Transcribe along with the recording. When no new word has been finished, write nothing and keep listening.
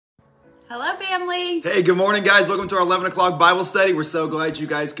Hello, family. Hey, good morning, guys. Welcome to our 11 o'clock Bible study. We're so glad you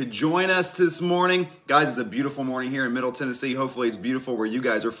guys could join us this morning. Guys, it's a beautiful morning here in Middle Tennessee. Hopefully it's beautiful where you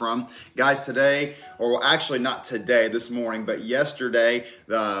guys are from. Guys, today, or actually not today, this morning, but yesterday,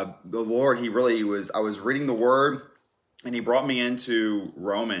 the Lord, I was reading the Word, and He brought me into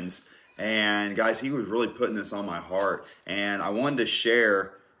Romans. And guys, He was really putting this on my heart. And I wanted to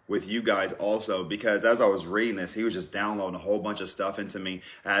share with you guys also, because as I was reading this, He was just downloading a whole bunch of stuff into me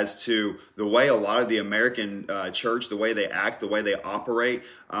as to the way a lot of the American church, the way they act, the way they operate,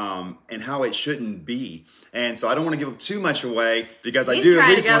 and how it shouldn't be. And so I don't want to give too much away because I do at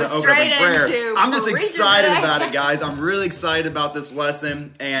least want to open up in prayer. I'm just excited about it, guys. I'm really excited about this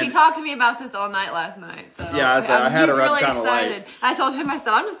lesson. And he talked to me about this all night last night. So yeah, I had her up kind of late. I told him, I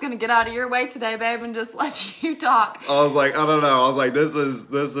said, I'm just going to get out of your way today, babe, and just let you talk. I was like, I don't know. I was like, this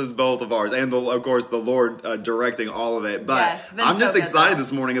is both of ours, and of course the Lord directing all of it. But yes, I'm just excited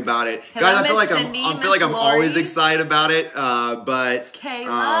this morning about it, guys. I feel like I'm always excited about it. But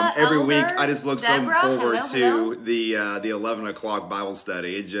every week I just look so forward to the 11 o'clock Bible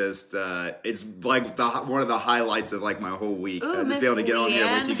study. It just it's like one of the highlights of like my whole week. Just be able to get on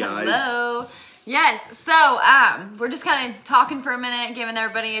here with you guys. Hello. Yes, so we're just kind of talking for a minute, giving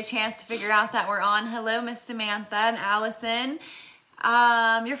everybody a chance to figure out that we're on. Hello, Miss Samantha and Allison.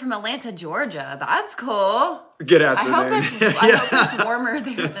 You're from Atlanta, Georgia. That's cool. Good afternoon. I hope it's warmer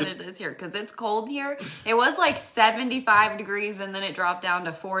there than it is here, because it's cold here. It was like 75 degrees, and then it dropped down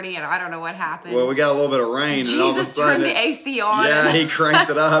to 40, and I don't know what happened. Well, we got a little bit of rain. Jesus and all of a sudden turned the AC on. Yeah, He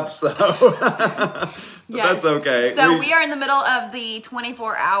cranked it up, so yes. That's okay. So we are in the middle of the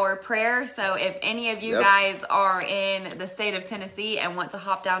 24-hour prayer, so if any of you guys are in the state of Tennessee and want to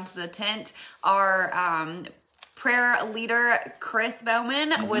hop down to the tent, our prayer leader, Chris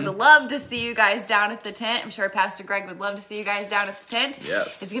Bowman, would love to see you guys down at the tent. I'm sure Pastor Greg would love to see you guys down at the tent.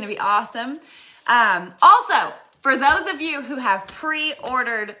 Yes. It's going to be awesome. Also, for those of you who have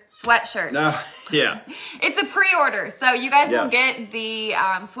pre-ordered sweatshirts. Yeah. It's a pre-order. So you guys will get the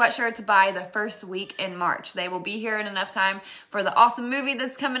sweatshirts by the first week in March. They will be here in enough time for the awesome movie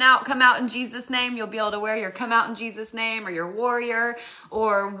that's coming out, Come Out in Jesus' Name. You'll be able to wear your Come Out in Jesus' Name, or your Warrior,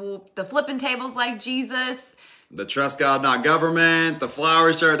 or the flipping tables like Jesus. The Trust God Not Government, the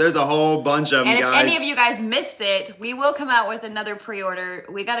flower shirt. There's a whole bunch of them, guys. And if any of you guys missed it, we will come out with another pre-order.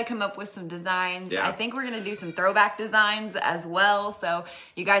 We got to come up with some designs. Yeah. I think we're going to do some throwback designs as well. So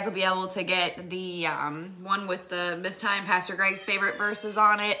you guys will be able to get the one with the This Time Pastor Greg's favorite verses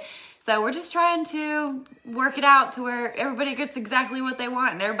on it. So we're just trying to work it out to where everybody gets exactly what they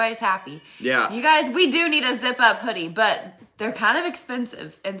want and everybody's happy. Yeah. You guys, we do need a zip-up hoodie, but they're kind of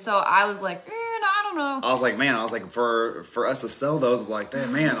expensive. And so I was like, I don't know. I was like, for us to sell those, like,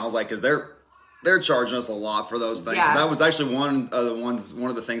 man, I was like, because they're charging us a lot for those things. Yeah. So that was actually one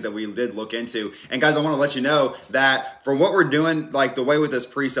of the things that we did look into. And guys, I want to let you know that for what we're doing, like the way with this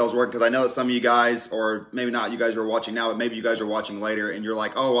pre-sales work, because I know that some of you guys, or maybe not you guys are watching now, but maybe you guys are watching later, and you're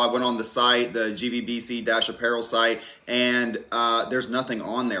like, oh, I went on the site, the GVBC-apparel site, and there's nothing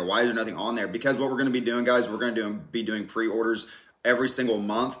on there. Why is there nothing on there? Because what we're going to be doing, guys, we're going to be doing pre-orders every single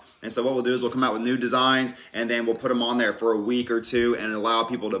month. And so what we'll do is we'll come out with new designs, and then we'll put them on there for a week or two and allow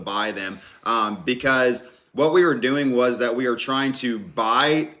people to buy them. Because what we were doing was that we are trying to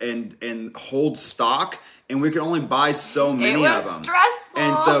buy and hold stock, and we can only buy so many of them. Stressful.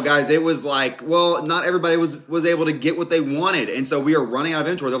 And so, guys, it was like, well, not everybody was able to get what they wanted. And so we are running out of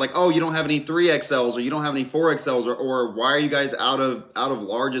inventory. They're like, oh, you don't have any 3XLs, or you don't have any 4XLs, or why are you guys out of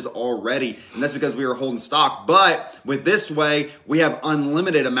larges already? And that's because we were holding stock. But with this way, we have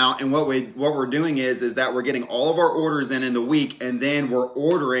unlimited amount. And what we're doing is that we're getting all of our orders in the week, and then we're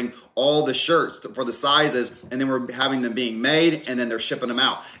ordering all the shirts for the sizes, and then we're having them being made, and then they're shipping them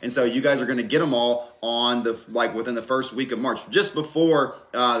out. And so you guys are going to get them all on within the first week of March, just before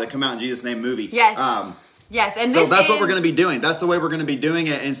the Come Out in Jesus' Name movie. Yes. Yes, and so that's what we're going to be doing. That's the way we're going to be doing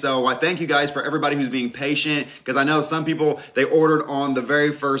it. And so I thank you guys for everybody who's being patient, because I know some people, they ordered on the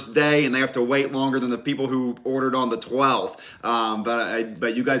very first day and they have to wait longer than the people who ordered on the 12th.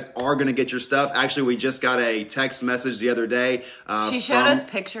 But you guys are going to get your stuff. Actually, we just got a text message the other day. She showed us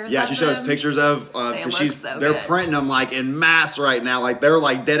pictures. Yeah, she showed us pictures of. They're printing them like en masse right now. Like they're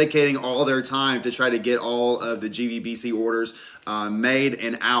like dedicating all their time to try to get all of the GVBC orders made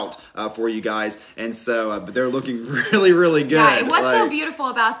and out for you guys. And so, but they're looking really, really good. Yeah, what's so beautiful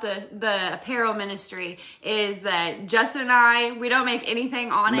about the apparel ministry is that Justin and I, we don't make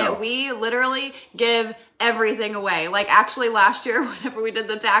anything on it. We literally give everything away. Like actually last year, whenever we did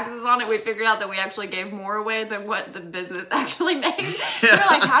the taxes on it, we figured out that we actually gave more away than what the business actually made. We were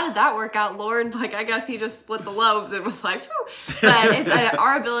like, how did that work out, Lord? Like, I guess he just split the loaves and was like, whew. But it's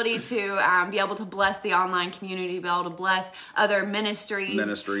our ability to be able to bless the online community, be able to bless other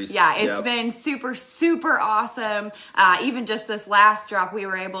ministries. Yeah, it's been super, super awesome. Even just this last drop, we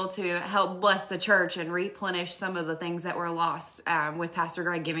were able to help bless the church and replenish some of the things that were lost with Pastor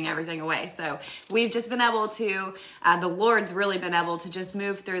Greg giving everything away. So we've just been able to, the Lord's really been able to just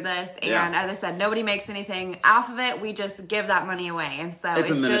move through this. And as I said, nobody makes anything off of it. We just give that money away. And so it's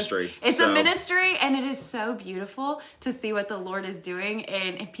a ministry. It's a ministry, and it is so beautiful to see what the Lord is doing.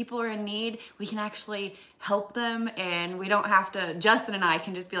 And if people are in need, we can actually help them, and we don't have to, Justin and I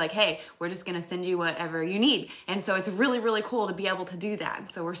can just be like, hey, we're just going to send you whatever you need. And so it's really, really cool to be able to do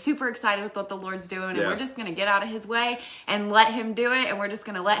that. So we're super excited with what the Lord's doing, and we're just going to get out of his way and let him do it. And we're just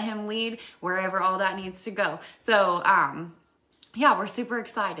going to let him lead wherever all that needs to go. So, yeah, we're super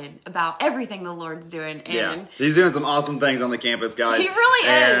excited about everything the Lord's doing. And he's doing some awesome things on the campus, guys. He really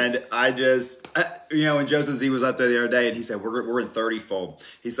is. And I just, when Joseph Z was up there the other day, and he said, we're in 30-fold.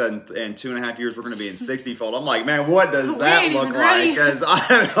 He said, in 2.5 years, we're going to be in 60-fold. I'm like, man, what does that look like? Because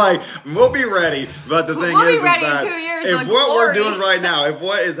we'll be ready. But the thing is that in 2 years, if what we're doing right now, if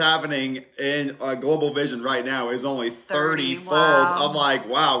what is happening in Global Vision right now is only 30-fold, I'm like,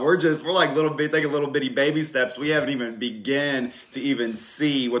 wow, we're like taking little bitty baby steps. We haven't even begun to even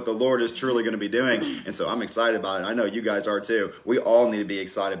see what the Lord is truly going to be doing. And so I'm excited about it. I know you guys are too. We all need to be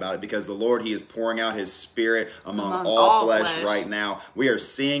excited about it, because the Lord, he is pouring out his spirit among all flesh right now. We are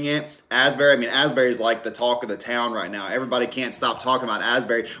seeing it. Asbury, Asbury is like the talk of the town right now. Everybody can't stop talking about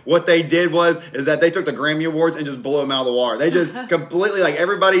Asbury. What they did is that they took the Grammy Awards and just blew them out of the water. They just completely,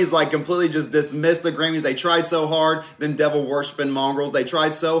 everybody's completely just dismissed the Grammys. They tried so hard, them devil worshiping mongrels. They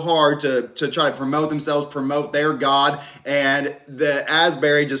tried so hard to try to promote themselves, promote their God, and the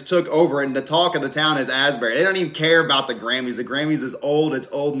Asbury just took over, and the talk of the town is Asbury. They don't even care about the Grammys. The Grammys is old.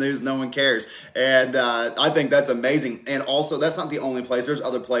 It's old news. No one cares. And I think that's amazing. And also, that's not the only place. There's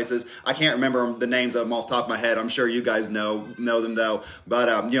other places. I can't remember the names of them off the top of my head. I'm sure you guys know them though.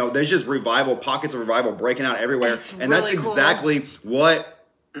 But there's just pockets of revival breaking out everywhere. And that's exactly what,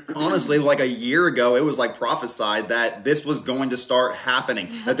 honestly, a year ago, it was prophesied that this was going to start happening,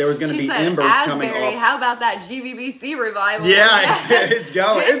 that there was going to be embers coming off. How about that GVBC revival? Yeah, it's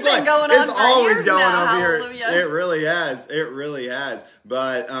going. It's always going up here. It really has. It really has.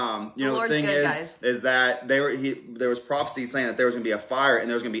 But the thing is that there was prophecy saying that there was going to be a fire, and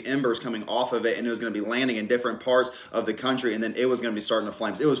there was going to be embers coming off of it, and it was going to be landing in different parts of the country, and then it was going to be starting to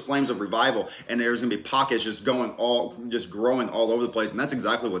flames. It was flames of revival, and there was going to be pockets just growing all over the place, and that's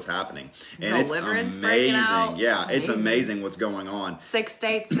exactly what's happening. And it's amazing. Yeah, it's amazing what's going on. 6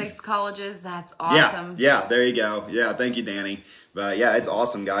 states, 6 colleges. That's awesome. Yeah, there you go. Yeah, thank you, Danny. But yeah, it's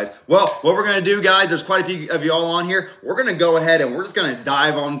awesome, guys. Well, what we're going to do, guys, there's quite a few of you all on here. We're going to go ahead and we're just going to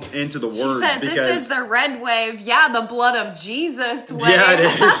dive on into the Word. She said, this is the red wave. Yeah, the blood of Jesus wave. Yeah,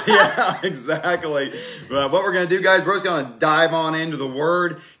 it is. Yeah, exactly. But what we're going to do, guys, we're just going to dive on into the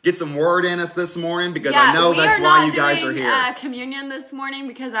Word, get some Word in us this morning, because I know that's why you guys are here. We are not doing communion this morning,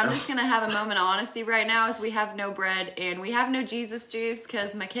 because I'm just going to have a moment of honesty right now, as we have no bread and we have no Jesus juice,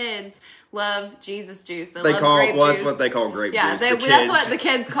 because my kids love Jesus juice. They love grape juice. That's what they call grape juice. That's what the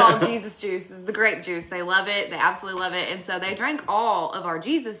kids call Jesus juice, is the grape juice. They love it. They absolutely love it. And so they drank all of our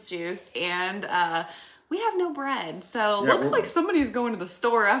Jesus juice, and we have no bread. So looks like somebody's going to the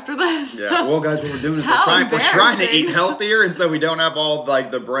store after this. Yeah, well, guys, what we're doing is we're trying to eat healthier, and so we don't have all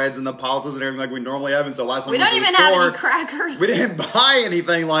the breads and the pastas and everything like we normally have. And so last time we don't even have any crackers. We didn't buy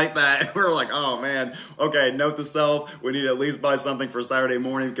anything like that. We were like, oh man, okay, note to self, we need to at least buy something for Saturday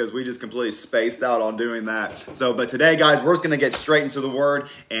morning, because we just completely spaced out on doing that. So, but today, guys, we're just going to get straight into the Word,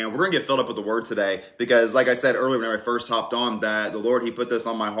 and we're going to get filled up with the Word today, because like I said earlier when I first hopped on, that the Lord, he put this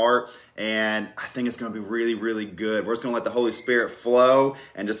on my heart, and I think it's going to be really, really good. We're just going to let the Holy Spirit flow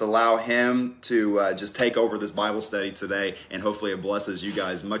and just allow him to just take over this Bible study today. And hopefully it blesses you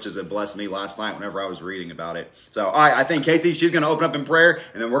guys much as it blessed me last night whenever I was reading about it. So, all right, I think Casey, she's going to open up in prayer,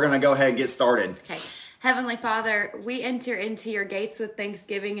 and then we're going to go ahead and get started. Okay. Heavenly Father, we enter into your gates with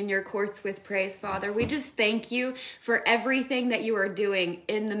thanksgiving and your courts with praise, Father. We just thank you for everything that you are doing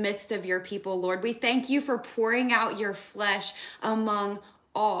in the midst of your people, Lord. We thank you for pouring out your flesh among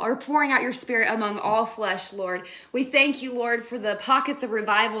all, or pouring out your spirit among all flesh, Lord. We thank you, Lord, for the pockets of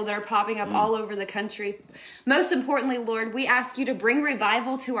revival that are popping up all over the country. Most importantly, Lord, we ask you to bring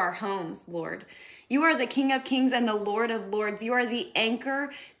revival to our homes, Lord. You are the King of Kings and the Lord of Lords. You are the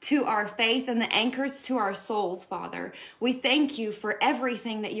anchor to our faith and the anchors to our souls, Father. We thank you for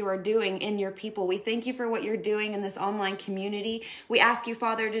everything that you are doing in your people. We thank you for what you're doing in this online community. We ask you,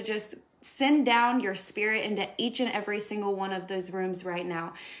 Father, to just send down your spirit into each and every single one of those rooms right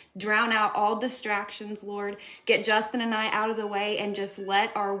now. Drown out all distractions, Lord. Get Justin and I out of the way and just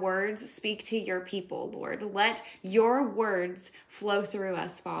let our words speak to your people, Lord. Let your words flow through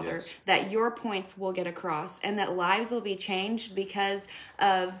us, Father, yes, that your points will get across and that lives will be changed because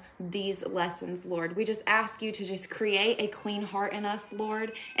of these lessons, Lord. We just ask you to just create a clean heart in us,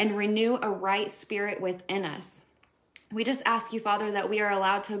 Lord, and renew a right spirit within us. We just ask you, Father, that we are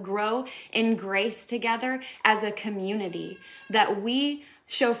allowed to grow in grace together as a community, that we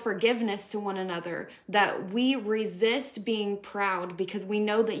show forgiveness to one another, that we resist being proud because we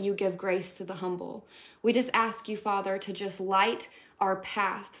know that you give grace to the humble. We just ask you, Father, to just light our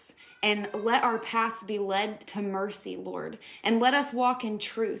paths and let our paths be led to mercy, Lord, and let us walk in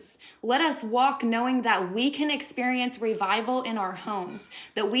truth. Let us walk knowing that we can experience revival in our homes,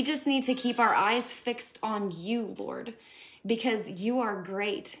 that we just need to keep our eyes fixed on you, Lord, because you are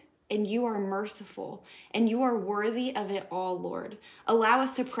great and you are merciful and you are worthy of it all, Lord. Allow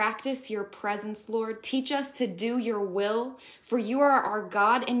us to practice your presence, Lord. Teach us to do your will, for you are our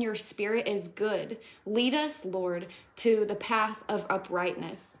God and your spirit is good. Lead us, Lord, to the path of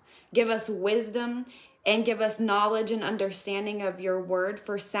uprightness. Give us wisdom and give us knowledge and understanding of your word,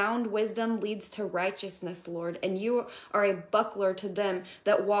 for sound wisdom leads to righteousness, Lord, and you are a buckler to them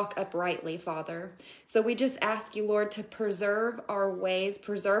that walk uprightly, Father. So we just ask you, Lord, to preserve our ways,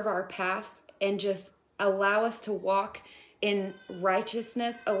 preserve our paths, and just allow us to walk in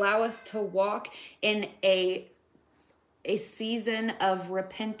righteousness, allow us to walk in a season of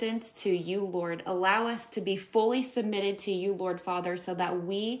repentance to you, Lord. Allow us to be fully submitted to you, Lord Father, so that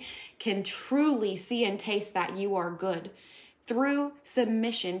we can truly see and taste that you are good through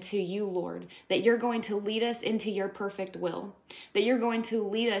submission to you, Lord, that you're going to lead us into your perfect will, that you're going to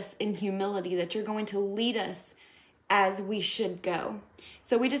lead us in humility, that you're going to lead us as we should go.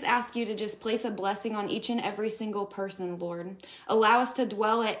 So we just ask you to just place a blessing on each and every single person, Lord. Allow us to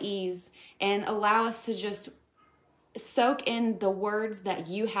dwell at ease and allow us to just soak in the words that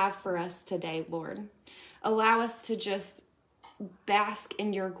you have for us today, Lord. Allow us to just bask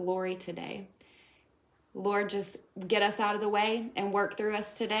in your glory today. Lord, just get us out of the way and work through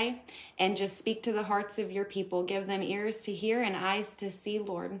us today and just speak to the hearts of your people. Give them ears to hear and eyes to see,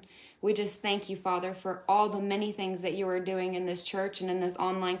 Lord. We just thank you, Father, for all the many things that you are doing in this church and in this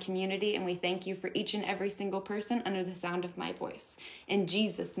online community. And we thank you for each and every single person under the sound of my voice. In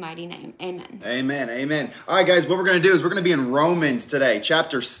Jesus' mighty name, amen. Amen, amen. All right, guys, what we're going to do is we're going to be in Romans today,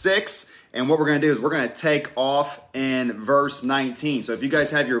 chapter 6. And what we're going to do is we're going to take off in verse 19. So if you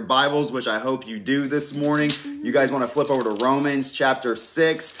guys have your Bibles, which I hope you do this morning, you guys want to flip over to Romans chapter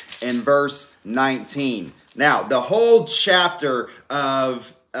 6 and verse 19. Now, the whole chapter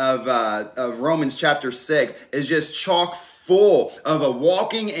of Romans chapter 6 is just chock full of a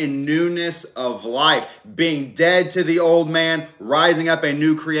walking in newness of life, being dead to the old man, rising up a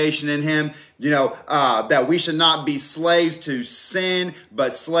new creation in him. That we should not be slaves to sin, but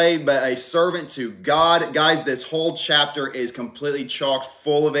a servant to God. Guys, this whole chapter is completely chock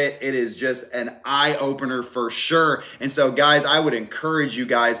full of it. It is just an eye-opener for sure. And so, guys, I would encourage you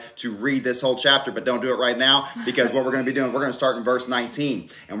guys to read this whole chapter, but don't do it right now, because what we're going to be doing, we're going to start in verse 19,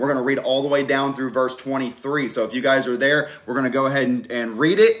 and we're going to read all the way down through verse 23. So if you guys are there, we're going to go ahead and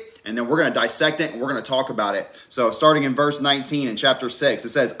read it. And then we're going to dissect it and we're going to talk about it. So starting in verse 19 in chapter 6, it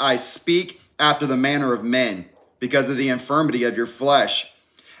says, I speak after the manner of men, because of the infirmity of your flesh.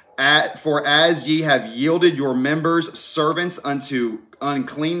 For as ye have yielded your members servants unto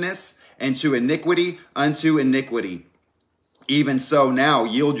uncleanness, and to iniquity unto iniquity, even so now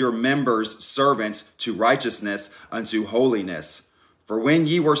yield your members servants to righteousness unto holiness. For when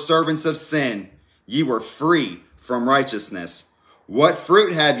ye were servants of sin, ye were free from righteousness. What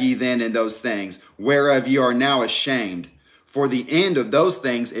fruit have ye then in those things, whereof ye are now ashamed? For the end of those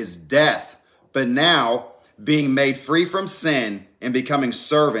things is death. But now, being made free from sin and becoming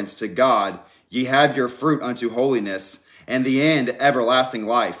servants to God, ye have your fruit unto holiness, and the end everlasting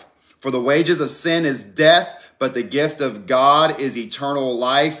life. For the wages of sin is death, but the gift of God is eternal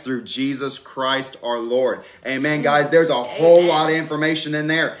life through Jesus Christ our Lord. Amen, guys. There's a whole lot of information in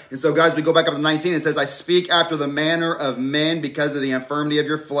there. And so, guys, we go back up to 19. It says, I speak after the manner of men because of the infirmity of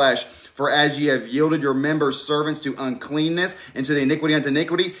your flesh. For as ye have yielded your members servants to uncleanness, and to the iniquity unto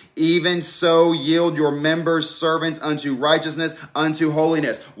iniquity, even so yield your members servants unto righteousness, unto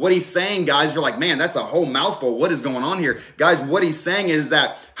holiness. What he's saying, guys, you're like, man, that's a whole mouthful. What is going on here? Guys, what he's saying is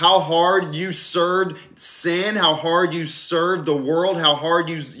that how hard you served sin, how hard you served the world, how hard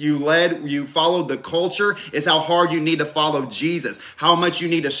you followed the culture is how hard you need to follow Jesus. How much you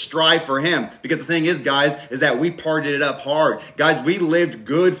need to strive for him. Because the thing is, guys, is that we partied it up hard. Guys, we lived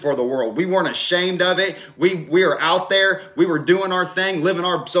good for the world. We weren't ashamed of it. We were out there. We were doing our thing, living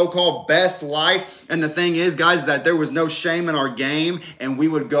our so-called best life. And the thing is, guys, that there was no shame in our game. And we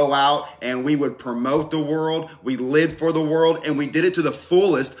would go out and we would promote the world. We lived for the world, and we did it to the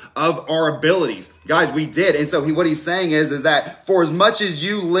fullest of our abilities. Guys, we did. And so what he's saying is that for as much as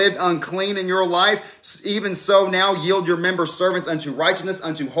you lived unclean in your life, even so now yield your members servants unto righteousness,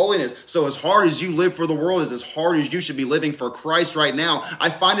 unto holiness. So as hard as you live for the world is as hard as you should be living for Christ right now. I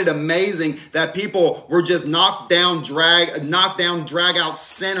find it amazing that people were just knock down, drag out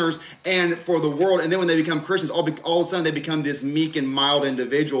sinners and for the world. And then when they become Christians, all of a sudden they become this meek and mild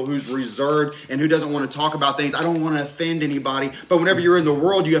individual who's reserved and who doesn't want to talk about things. I don't want to offend anybody. But whenever you're in the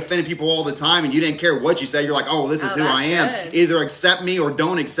world, you offended people all the time and you didn't care what you said. You're like, oh, this is who I am. Good. Either accept me or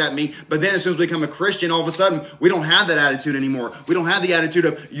don't accept me. But then as soon as we become a Christian, all of a sudden, we don't have that attitude anymore. We don't have the attitude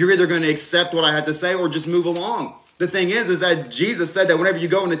of you're either going to accept what I have to say or just move along. The thing is that Jesus said that whenever you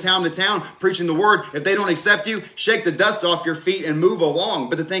go into town to town preaching the word, if they don't accept you, shake the dust off your feet and move along.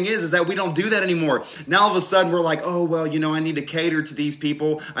 But the thing is that we don't do that anymore. Now all of a sudden we're like, oh, well, I need to cater to these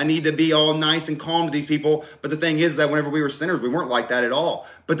people. I need to be all nice and calm to these people. But the thing is that whenever we were sinners, we weren't like that at all.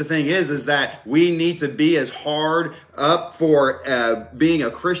 But the thing is that we need to be as hard up for being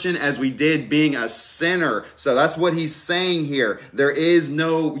a Christian as we did being a sinner. So that's what he's saying here. There is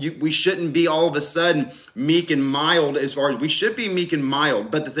we shouldn't be all of a sudden meek and mild as far as we should be meek and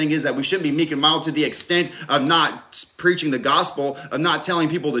mild. But the thing is that we shouldn't be meek and mild to the extent of not preaching the gospel, of not telling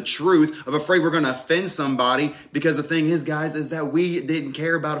people the truth, of afraid we're going to offend somebody. Because the thing is, guys, is that we didn't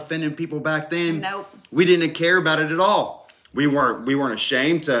care about offending people back then. Nope. We didn't care about it at all. We weren't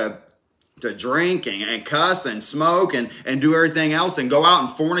ashamed to drink and cuss and smoke and do everything else and go out and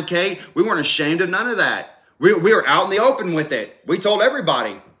fornicate. We weren't ashamed of none of that. We were out in the open with it. We told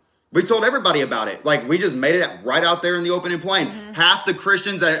everybody. We told everybody about it. Like, we just made it right out there in the open and plain. Mm-hmm. Half the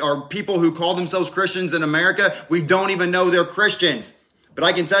Christians that are people who call themselves Christians in America, we don't even know they're Christians. But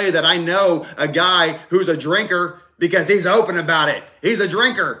I can tell you that I know a guy who's a drinker because he's open about it. He's a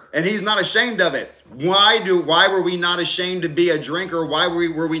drinker and he's not ashamed of it. Why were we not ashamed to be a drinker? Why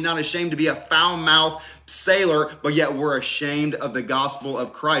were we not ashamed to be a foul-mouthed sailor, but yet we're ashamed of the gospel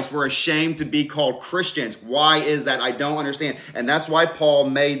of Christ? We're ashamed to be called Christians. Why is that? I don't understand. And that's why Paul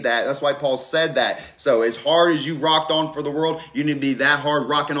made that. That's why Paul said that. So as hard as you rocked on for the world, you need to be that hard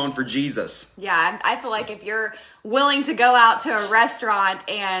rocking on for Jesus. Yeah, I feel like if you're willing to go out to a restaurant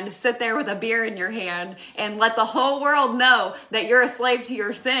and sit there with a beer in your hand and let the whole world know that you're a slave to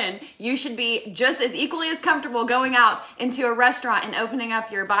your sin, you should be just as equally as comfortable going out into a restaurant and opening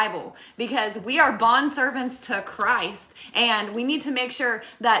up your Bible, because we are bondservants to Christ, and we need to make sure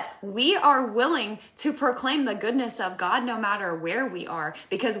that we are willing to proclaim the goodness of God no matter where we are,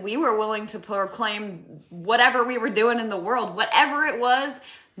 because we were willing to proclaim whatever we were doing in the world, whatever it was.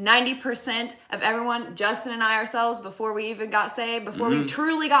 90% of everyone, Justin and I ourselves, before we even got saved, before we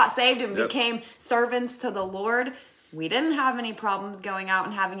truly got saved and became servants to the Lord, we didn't have any problems going out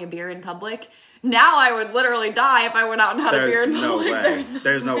and having a beer in public. Now I would literally die if I went out and had a beer in public.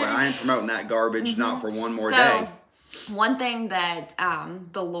 There's no way. I ain't promoting that garbage, not for one more day. One thing that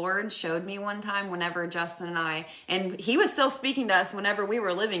the Lord showed me one time whenever Justin and I, and he was still speaking to us whenever we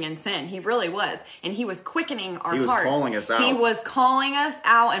were living in sin. He really was. And he was quickening our hearts. He was calling us out. He was calling us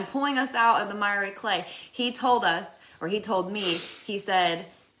out and pulling us out of the miry clay. He told us, or he told me, he said,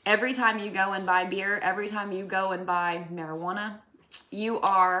 every time you go and buy beer, every time you go and buy marijuana, you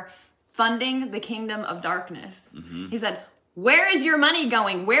are funding the kingdom of darkness. Mm-hmm. He said, where is your money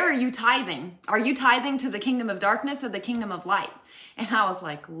going? Where are you tithing? Are you tithing to the kingdom of darkness or the kingdom of light? And I was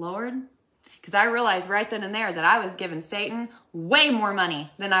like, Lord, because I realized right then and there that I was giving Satan way more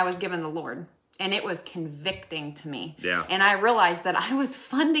money than I was giving the Lord. And it was convicting to me. Yeah. And I realized that I was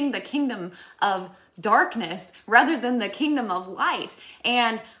funding the kingdom of darkness rather than the kingdom of light.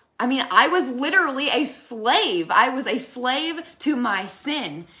 And I mean, I was literally a slave. I was a slave to my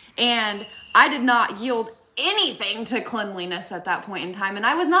sin. And I did not yield anything to cleanliness at that point in time, and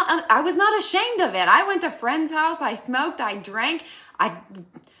I was not ashamed of it. I went to friends' house, I smoked, I drank,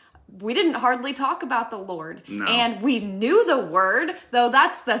 we didn't hardly talk about the Lord. No. And we knew the word, though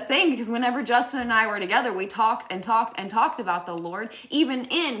that's the thing, because whenever Justin and I were together, we talked and talked and talked about the Lord, even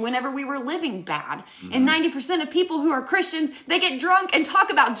whenever we were living bad. And 90% of people who are Christians, they get drunk and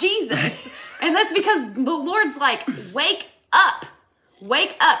talk about Jesus. And that's because the Lord's like, wake up.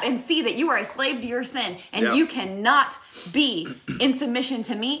 Wake up and see that you are a slave to your sin, and you cannot be in submission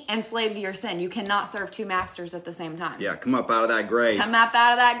to me and slave to your sin. You cannot serve two masters at the same time. Yeah, come up out of that grave. Come up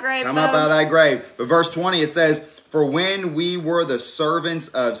out of that grave. Come up out of that grave. But verse 20, it says, for when we were the servants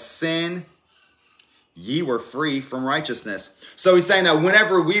of sin, ye were free from righteousness. So he's saying that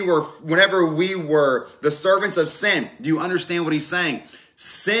whenever we were the servants of sin, do you understand what he's saying?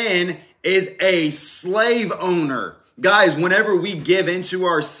 Sin is a slave owner. Guys, whenever we give into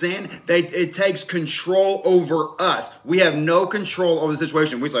our sin, it takes control over us. We have no control over the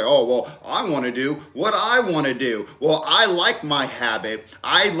situation. We say, oh, well, I want to do what I want to do. Well, I like my habit.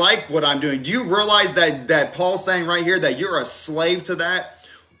 I like what I'm doing. Do you realize that Paul's saying right here that you're a slave to that?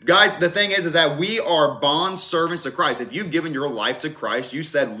 Guys, the thing is that we are bond servants to Christ. If you've given your life to Christ, you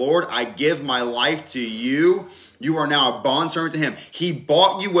said, Lord, I give my life to you. You are now a bondservant to him. He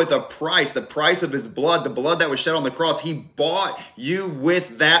bought you with a price, the price of his blood, the blood that was shed on the cross. He bought you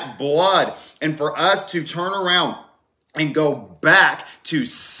with that blood. And for us to turn around and go back to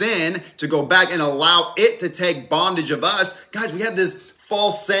sin, to go back and allow it to take bondage of us, guys, we have this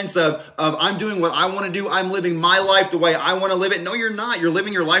false sense of I'm doing what I want to do. I'm living my life the way I want to live it. No, you're not. You're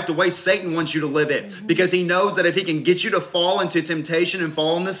living your life the way Satan wants you to live it, because he knows that if he can get you to fall into temptation and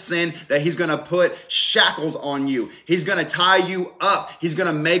fall into sin, that he's going to put shackles on you. He's going to tie you up. He's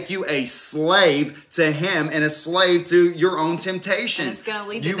going to make you a slave to him and a slave to your own temptations. And it's going to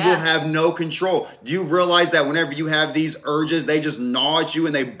lead to you death. will have no control. Do you realize that whenever you have these urges, they just gnaw at you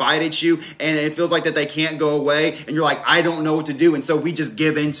and they bite at you, and it feels like that they can't go away, and you're like, I don't know what to do. And so we just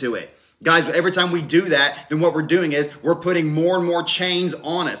give into it. Guys, every time we do that, then what we're doing is we're putting more and more chains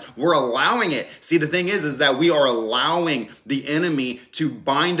on us. We're allowing it. See, the thing is that we are allowing the enemy to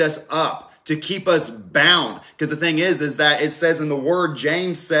bind us up, to keep us bound. Because the thing is that it says in the word,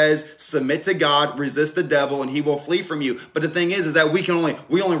 James says, submit to God, resist the devil, and he will flee from you. But the thing is that we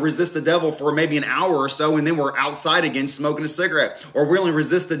only resist the devil for maybe an hour or so, and then we're outside again smoking a cigarette. Or we only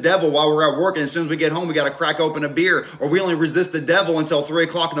resist the devil while we're at work, and as soon as we get home, we got to crack open a beer. Or we only resist the devil until 3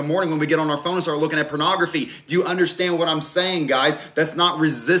 o'clock in the morning when we get on our phone and start looking at pornography. Do you understand what I'm saying, guys? That's not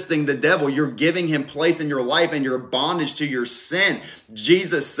resisting the devil. You're giving him place in your life, and you're bondage to your sin.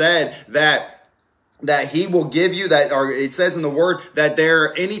 Jesus said that he will give you that, or it says in the word that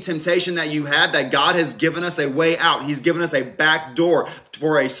any temptation that you have, that God has given us a way out. He's given us a back door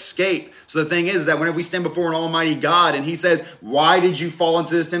for escape. So the thing is that whenever we stand before an almighty God and he says, why did you fall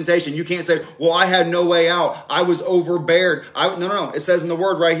into this temptation? You can't say, well, I had no way out. I was overbeared. No. It says in the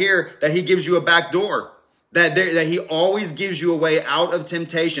word right here that he gives you a back door. That he always gives you a way out of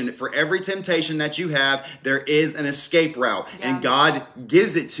temptation. For every temptation that you have, there is an escape route. Yeah. And God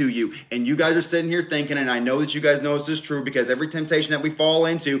gives it to you. And you guys are sitting here thinking, and I know that you guys know this is true, because every temptation that we fall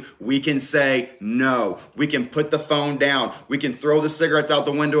into, we can say no. We can put the phone down. We can throw the cigarettes out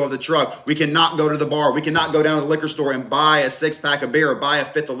the window of the truck. We cannot go to the bar. We cannot go down to the liquor store and buy a 6-pack of beer or buy a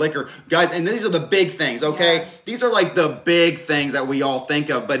 5th of liquor. Guys, and these are the big things, okay? Yeah. These are like the big things that we all think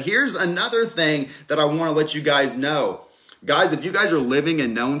of. But here's another thing that I want to let you guys know. Guys, if you guys are living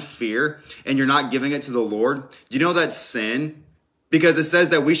in known fear and you're not giving it to the Lord, you know that's sin, because it says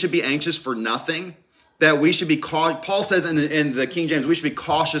that we should be anxious for nothing, that we should be Paul says in the King James, we should be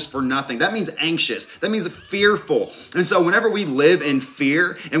cautious for nothing. That means anxious. That means fearful. And so whenever we live in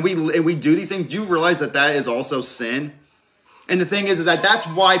fear and we do these things, do you realize that that is also sin? And the thing is that that's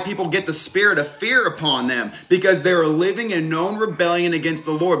why people get the spirit of fear upon them, because they're living in known rebellion against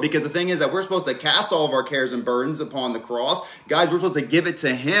the Lord. Because the thing is that we're supposed to cast all of our cares and burdens upon the cross. Guys, we're supposed to give it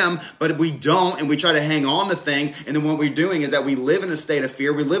to him, but we don't, and we try to hang on to things. And then what we're doing is that we live in a state of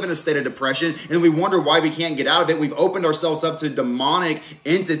fear. We live in a state of depression, and we wonder why we can't get out of it. We've opened ourselves up to demonic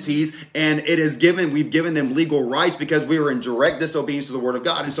entities, and we've given them legal rights because we were in direct disobedience to the word of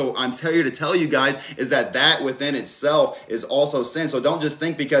God. And so I'm here to tell you guys is that within itself is also sin. So don't just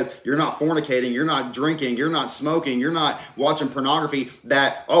think because you're not fornicating, you're not drinking, you're not smoking, you're not watching pornography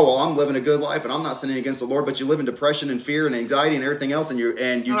that, oh, well, I'm living a good life and I'm not sinning against the Lord, but you live in depression and fear and anxiety and everything else, and you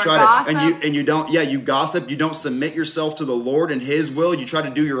gossip, you don't submit yourself to the Lord and his will, you try to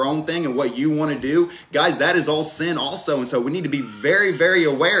do your own thing and what you want to do. Guys, that is all sin also. And so we need to be very, very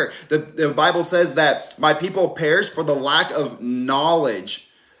aware. The Bible says that my people perish for the lack of knowledge.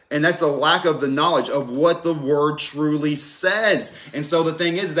 And that's the lack of the knowledge of what the word truly says. And so the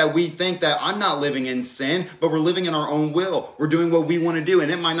thing is that we think that I'm not living in sin, but we're living in our own will. We're doing what we want to do.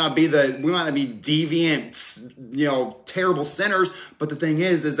 And it might not be we might not be deviant, terrible sinners. But the thing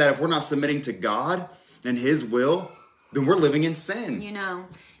is that if we're not submitting to God and his will, then we're living in sin.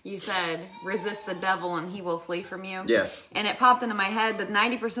 You said, resist the devil and he will flee from you. Yes. And it popped into my head that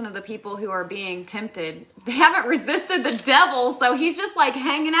 90% of the people who are being tempted, they haven't resisted the devil. So he's just like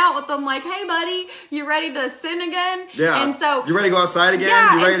hanging out with them like, hey, buddy, you ready to sin again? Yeah. And so, you ready to go outside again?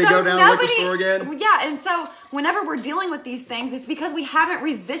 Yeah, you ready to go down to the liquor store again? Yeah. And so whenever we're dealing with these things, it's because we haven't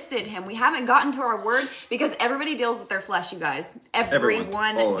resisted him. We haven't gotten to our word, because everybody deals with their flesh, you guys.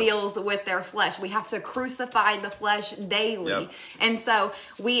 Everyone deals with their flesh. We have to crucify the flesh daily. Yep. And so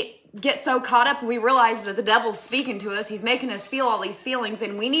we get so caught up and we realize that the devil's speaking to us. He's making us feel all these feelings,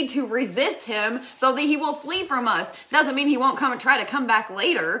 and we need to resist him so that he will flee from us. Doesn't mean he won't come and try to come back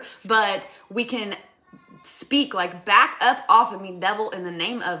later, but we can speak like, back up off of me, devil, in the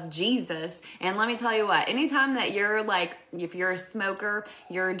name of Jesus. And let me tell you what, anytime that you're like, if you're a smoker,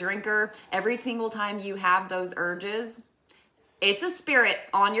 you're a drinker, every single time you have those urges, it's a spirit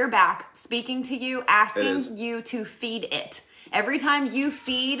on your back speaking to you, asking you to feed it. Every time you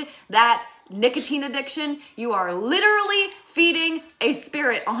feed that nicotine addiction, you are literally feeding a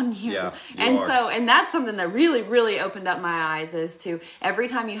spirit on you. Yeah, and that's something that really, really opened up my eyes, as to every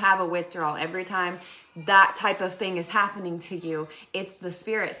time you have a withdrawal, every time that type of thing is happening to you, it's the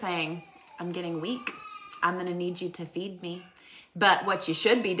spirit saying, I'm getting weak. I'm going to need you to feed me. But what you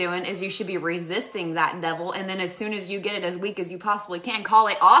should be doing is you should be resisting that devil. And then as soon as you get it as weak as you possibly can, call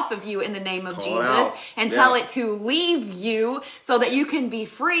it off of you in the name of Jesus and tell it to leave you, so that you can be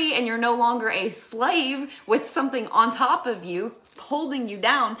free and you're no longer a slave with something on top of you holding you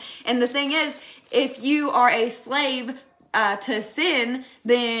down. And the thing is, if you are a slave to sin,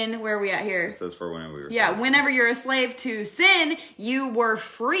 then where are we at here? It says for whenever we were whenever you're a slave to sin, you were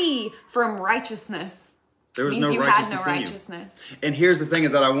free from righteousness. There was no righteousness in you. And here's the thing,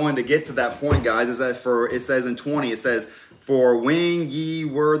 is that I wanted to get to that point, guys, is that it says in 20, it says, for when ye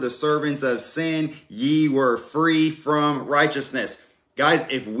were the servants of sin, ye were free from righteousness. Guys,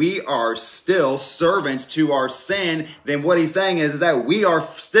 if we are still servants to our sin, then what he's saying is that we are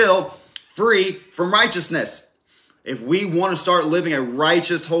still free from righteousness. If we want to start living a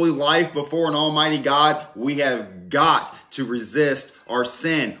righteous, holy life before an almighty God, we have got to resist our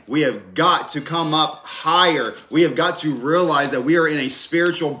sin. We have got to come up higher. We have got to realize that we are in a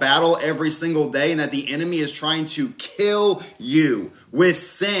spiritual battle every single day, and that the enemy is trying to kill you with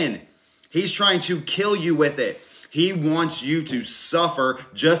sin. He's trying to kill you with it. He wants you to suffer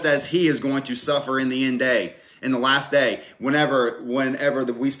just as he is going to suffer in the end day. In the last day, whenever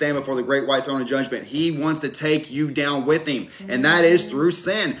we stand before the great white throne of judgment, he wants to take you down with him. And that is through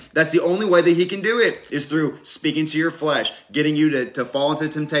sin. That's the only way that he can do it, is through speaking to your flesh, getting you to fall into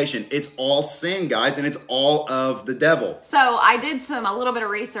temptation. It's all sin, guys, and it's all of the devil. So I did a little bit of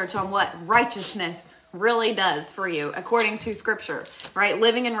research on what righteousness really does for you according to scripture, right?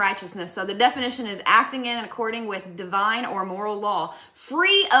 Living in righteousness. So the definition is acting in and according with divine or moral law,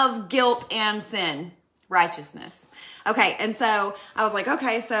 free of guilt and sin. Righteousness. Okay, and so I was like,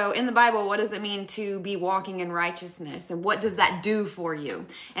 okay, so in the Bible, what does it mean to be walking in righteousness? And what does that do for you?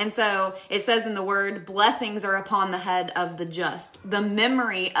 And so it says in the word, blessings are upon the head of the just. The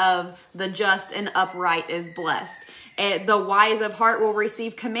memory of the just and upright is blessed. The wise of heart will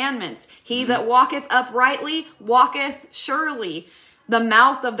receive commandments. He that walketh uprightly walketh surely. The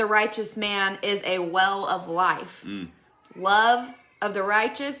mouth of the righteous man is a well of life. Love of the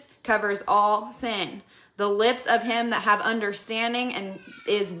righteous covers all sin. The lips of him that have understanding and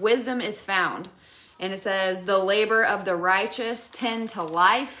wisdom is found. And it says, the labor of the righteous tend to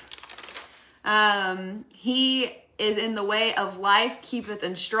life. He is in the way of life, keepeth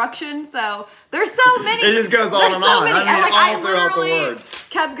instruction. So there's so many. It just goes on and on. I mean, all throughout the word.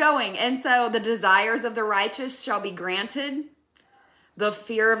 Kept going. And so the desires of the righteous shall be granted. The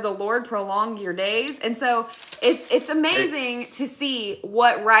fear of the Lord prolong your days. And so it's amazing to see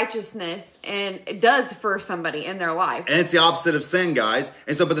what righteousness it does for somebody in their life. And it's the opposite of sin, guys.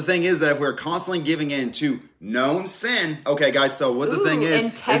 And so, but the thing is that if we're constantly giving in to known sin, okay, guys, so what the thing is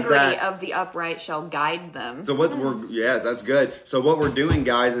integrity of the upright shall guide them. So what yes, that's good. So what we're doing,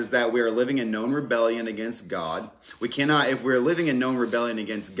 guys, is that we are living in known rebellion against God. We cannot, if we're living in known rebellion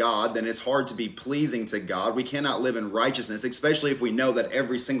against God, then it's hard to be pleasing to God. We cannot live in righteousness, especially if we know that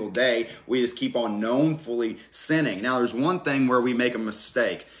every single day we just keep on knownfully sinning. Now, there's one thing where we make a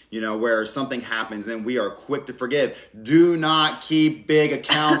mistake, where something happens and we are quick to forgive. Do not keep big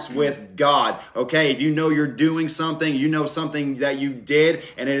accounts with God. Okay, if you know you're doing something, you know something that you did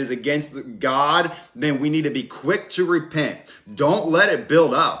and it is against God, then we need to be quick to repent. Don't let it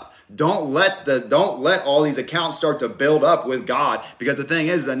build up. Don't let all these accounts start to build up with God, because the thing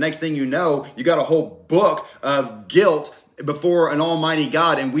is, the next thing you know, you got a whole book of guilt before an almighty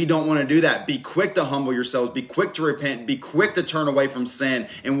God, and we don't want to do that. Be quick to humble yourselves, be quick to repent, be quick to turn away from sin,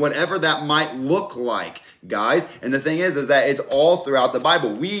 and whatever that might look like, guys. And the thing is that it's all throughout the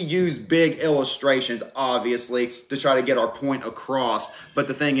Bible. We use big illustrations, obviously, to try to get our point across. But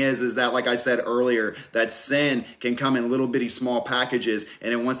the thing is that, like I said earlier, that sin can come in little bitty small packages,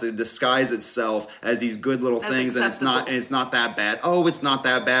 and it wants to disguise itself as these good little things, and it's not that bad. Oh, it's not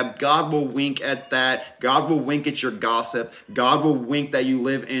that bad. God will wink at that. God will wink at your gossip. God will wink that you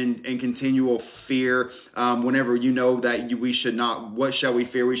live in continual fear. Whenever you know that we should not, what shall we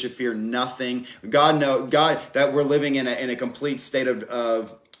fear? We should fear nothing. God that we're living in a complete state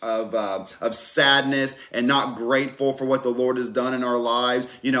of sadness and not grateful for what the Lord has done in our lives.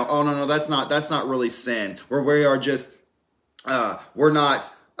 You know, oh no, that's not really sin. Where we are just we're not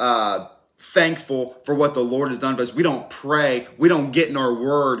thankful for what the Lord has done, because we don't pray, we don't get in our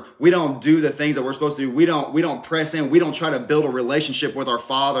word, we don't do the things that we're supposed to do, we don't press in, we don't try to build a relationship with our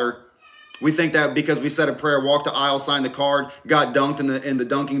Father. We think that because we said a prayer, walked the aisle, signed the card, got dunked in the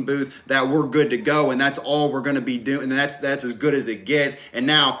dunking booth, that we're good to go, and that's all we're going to be doing, and that's as good as it gets, and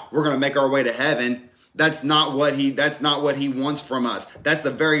now we're going to make our way to heaven. That's not what he wants from us. That's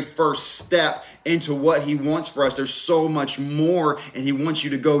the very first step into what he wants for us. There's so much more, and he wants you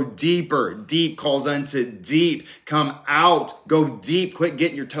to go deeper. Deep calls unto deep. Come out, go deep, quit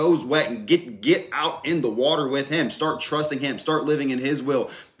getting your toes wet, and get out in the water with him. Start trusting him, start living in his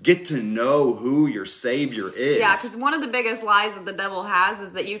will. Get to know who your Savior is. Yeah, because one of the biggest lies that the devil has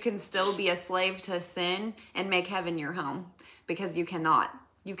is that you can still be a slave to sin and make heaven your home, because you cannot.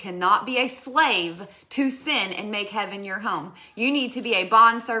 You cannot be a slave to sin and make heaven your home. You need to be a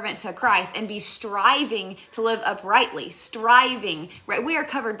bondservant to Christ and be striving to live uprightly. Striving, right? We are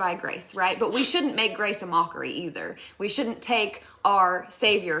covered by grace, right? But we shouldn't make grace a mockery either. We shouldn't take our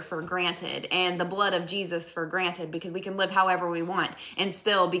Savior for granted and the blood of Jesus for granted, because we can live however we want and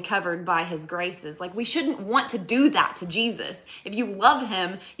still be covered by his graces. Like, we shouldn't want to do that to Jesus. If you love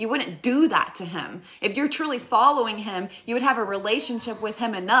him, you wouldn't do that to him. If you're truly following him, you would have a relationship with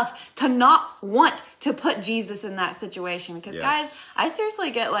him enough to not want to put Jesus in that situation. Because guys, I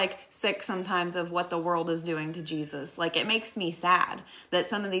seriously get sick sometimes of what the world is doing to Jesus. Like, it makes me sad that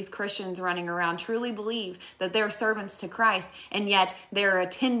some of these Christians running around truly believe that they're servants to Christ, and yet they're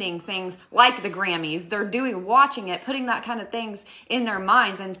attending things like the Grammys. They're watching it, putting that kind of things in their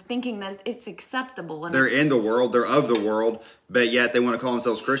minds and thinking that it's acceptable. And they're in the world, they're of the world, but yet they want to call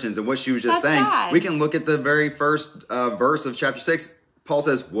themselves Christians. And what she was just saying, sad. We can look at the very first verse of chapter 6. Paul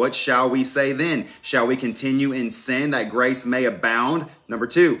says, what shall we say then? Shall we continue in sin that grace may abound? Number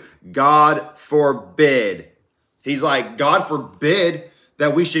 2, God forbid. He's like, God forbid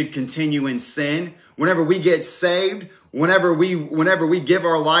that we should continue in sin. Whenever we get saved, whenever we give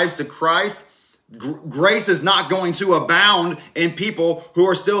our lives to Christ, grace is not going to abound in people who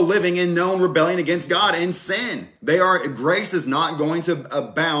are still living in known rebellion against God in sin. Grace is not going to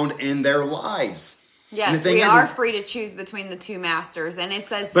abound in their lives. Yes, we are free to choose between the two masters, and it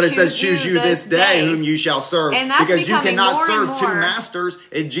says, but it says, choose you this day whom you shall serve, and that's because you cannot serve more. two masters.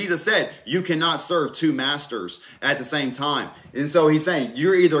 And Jesus said, you cannot serve two masters at the same time. And so he's saying,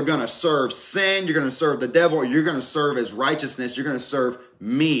 you're either going to serve sin, you're going to serve the devil, or you're going to serve as righteousness. You're going to serve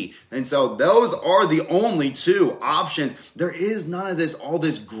me. And so those are the only two options. There is none of this, all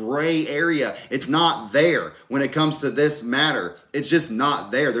this gray area. It's not there when it comes to this matter. It's just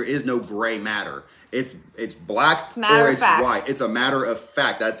not there. There is no gray matter. It's black or it's white. It's a matter of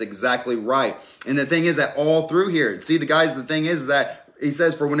fact. That's exactly right. And the thing is that all through here, see, the thing is that he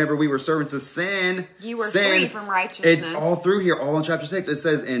says, for whenever we were servants of sin, you were free from righteousness. All through here, all in chapter 6, it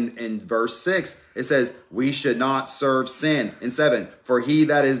says in verse 6, it says, we should not serve sin. In 7, for he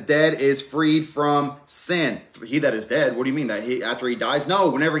that is dead is freed from sin. He that is dead, what do you mean? That after he dies? No,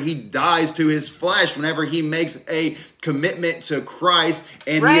 whenever he dies to his flesh, whenever he makes a commitment to Christ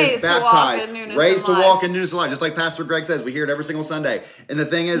and he is baptized, raised to walk in newness of life. Just like Pastor Greg says, we hear it every single Sunday. And the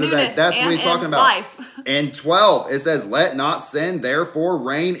thing is that that's what he's talking about. Life. And 12, it says, let not sin therefore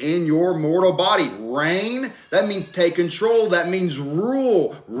reign in your mortal body. Reign, that means take control. That means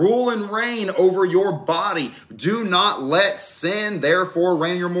rule. Rule and reign over your body. Do not let sin therefore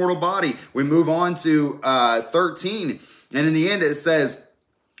reign in your mortal body. We move on to 13. And in the end it says,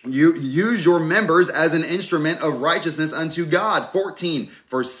 You use your members as an instrument of righteousness unto God. 14,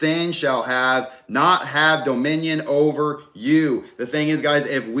 for sin shall not have dominion over you. The thing is, guys,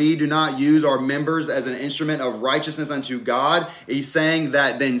 if we do not use our members as an instrument of righteousness unto God, he's saying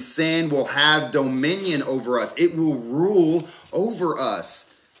that then sin will have dominion over us. It will rule over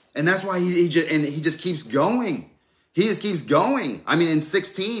us. And that's why he just keeps going. He just keeps going. I mean, in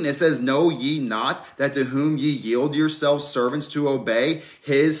 16, it says, know ye not that to whom ye yield yourselves servants to obey,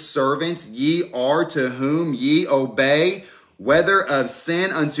 his servants ye are to whom ye obey, whether of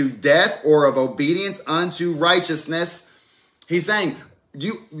sin unto death or of obedience unto righteousness. He's saying,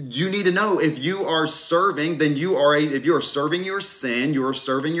 you need to know if you are serving, then if you are serving your sin, you are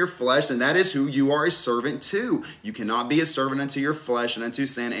serving your flesh, and that is who you are a servant to. You cannot be a servant unto your flesh and unto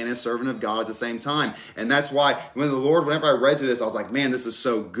sin and a servant of God at the same time. And that's why whenever I read through this, I was like, man, this is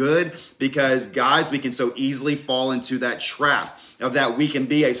so good, because guys, we can so easily fall into that trap of that we can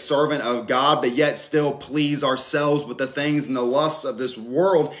be a servant of God, but yet still please ourselves with the things and the lusts of this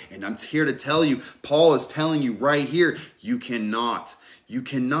world. And I'm here to tell you, Paul is telling you right here, you cannot. You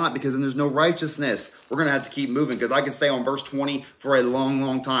cannot, because then there's no righteousness. We're going to have to keep moving, because I can stay on verse 20 for a long,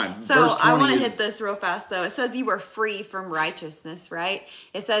 long time. So I want to hit this real fast, though. It says you were free from righteousness, right?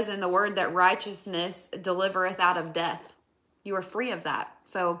 It says in the word that righteousness delivereth out of death. You were free of that.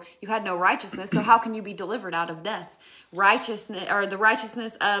 So you had no righteousness. So how can you be delivered out of death? Righteousness, or the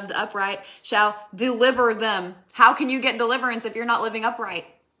righteousness of the upright shall deliver them. How can you get deliverance if you're not living upright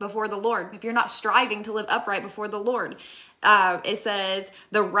before the Lord? If you're not striving to live upright before the Lord? It says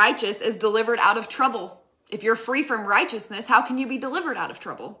the righteous is delivered out of trouble. If you're free from righteousness, how can you be delivered out of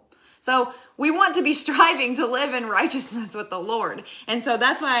trouble? So we want to be striving to live in righteousness with the Lord. And so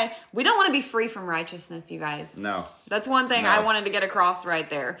that's why we don't want to be free from righteousness, you guys. No. That's one thing I wanted to get across right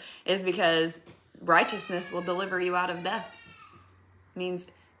there, is because righteousness will deliver you out of death. Means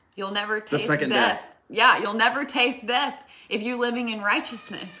you'll never taste death. Yeah, you'll never taste death if you're living in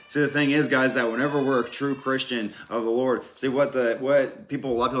righteousness. See, the thing is, guys, that whenever we're a true Christian of the Lord, see, what a lot of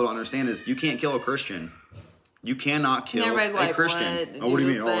people don't understand is you can't kill a Christian. You cannot kill a Christian. What do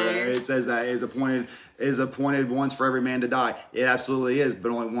you mean? It says that is appointed once for every man to die. It absolutely is, but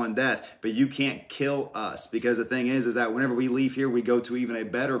only one death. But you can't kill us, because the thing is that whenever we leave here, we go to even a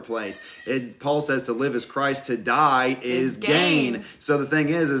better place. Paul says to live is Christ, to die is gain. So the thing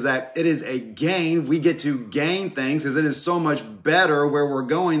is that it is a gain. We get to gain things because it is so much better where we're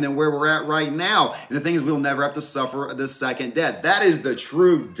going than where we're at right now. And the thing is, we'll never have to suffer the second death. That is the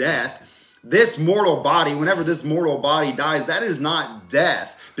true death. This mortal body, whenever this mortal body dies, that is not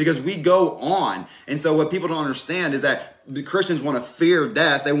death, because we go on. And so what people don't understand is that the Christians want to fear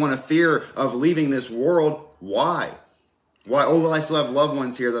death. They want to fear of leaving this world. Why? Oh, well, I still have loved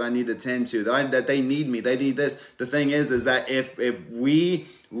ones here that I need to tend to, that they need me. They need this. The thing is that if we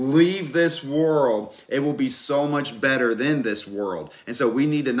leave this world, it will be so much better than this world. And so we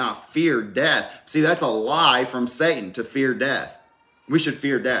need to not fear death. See, that's a lie from Satan, to fear death. We should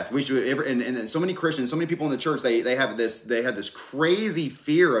fear death. We should, and so many Christians, so many people in the church, they have this crazy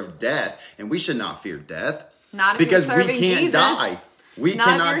fear of death, and we should not fear death. Not if because you're serving we can't Jesus. die. We not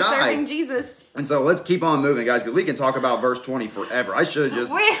cannot if you're die. Serving Jesus. And so let's keep on moving, guys, because we can talk about verse 20 forever. I should have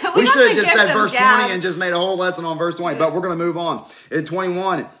just we should have just said verse 20 gab. and just made a whole lesson on verse 20. But we're going to move on. In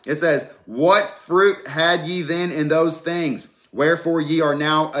 21, it says, "What fruit had ye then in those things? Wherefore ye are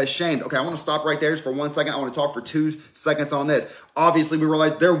now ashamed." Okay, I want to stop right there just for 1 second. I want to talk for 2 seconds on this. Obviously, we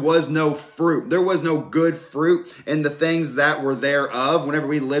realize there was no fruit. There was no good fruit in the things that were thereof. Whenever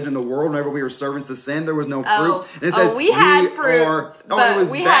we lived in the world, whenever we were servants to sin, there was no fruit. And it says, we had fruit,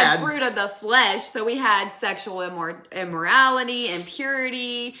 but we had fruit of the flesh. So we had sexual immorality,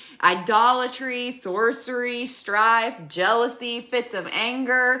 impurity, idolatry, sorcery, strife, jealousy, fits of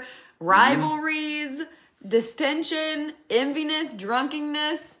anger, rivalries, distension, enviness,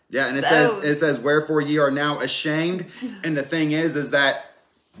 drunkenness. Yeah, and it says, "Wherefore ye are now ashamed." And the thing is that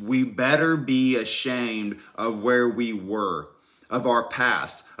we better be ashamed of where we were, of our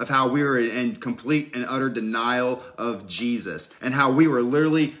past, of how we were in complete and utter denial of Jesus, and how we were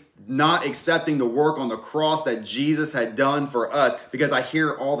literally not accepting the work on the cross that Jesus had done for us. Because I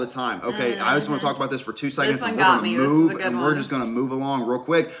hear all the time. Okay, I just want to talk about this for 2 seconds, and we're going to move, and we're just going to move along real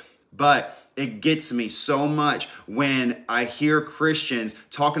quick. But it gets me so much when I hear Christians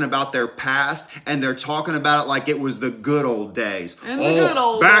talking about their past and they're talking about it like it was the good old days.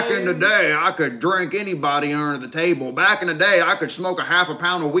 Back in the day, I could drink anybody under the table. Back in the day, I could smoke a half a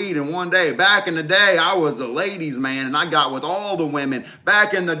pound of weed in one day. Back in the day, I was a ladies' man and I got with all the women.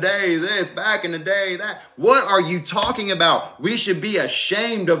 Back in the day, this, back in the day, that. What are you talking about? We should be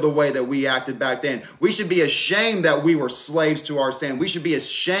ashamed of the way that we acted back then. We should be ashamed that we were slaves to our sin. We should be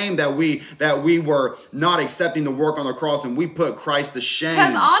ashamed that we were not accepting the work on the cross and we put Christ to shame.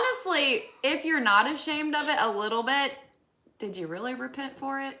 Because honestly, if you're not ashamed of it a little bit, did you really repent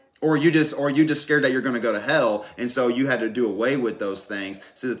for it? Or you just scared that you're going to go to hell, and so you had to do away with those things.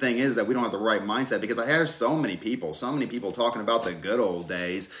 So the thing is that we don't have the right mindset, because I hear so many people talking about the good old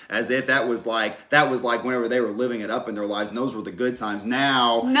days as if that was like whenever they were living it up in their lives, and those were the good times.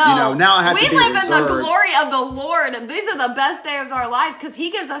 Now, now I have to be live reserved. In the glory of the Lord. These are the best days of our lives because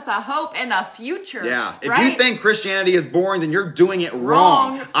He gives us a hope and a future. Yeah, if you think Christianity is boring, then you're doing it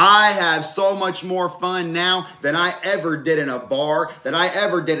wrong. I have so much more fun now than I ever did in a bar, than I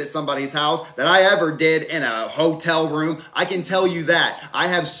ever did at somebody's house, that I ever did in a hotel room. I can tell you that. I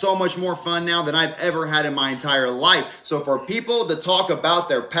have so much more fun now than I've ever had in my entire life. So for people to talk about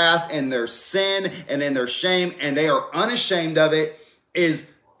their past and their sin and in their shame, and they are unashamed of it,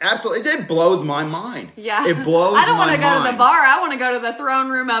 is absolutely, it blows my mind. Yeah. It blows my mind. I don't want to go to the bar. I want to go to the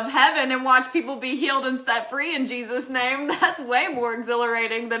throne room of heaven and watch people be healed and set free in Jesus' name. That's way more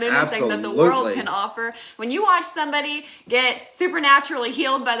exhilarating than anything that the world can offer. When you watch somebody get supernaturally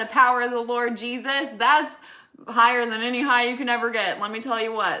healed by the power of the Lord Jesus, that's higher than any high you can ever get. Let me tell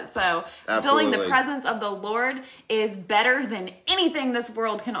you what. So feeling the presence of the Lord is better than anything this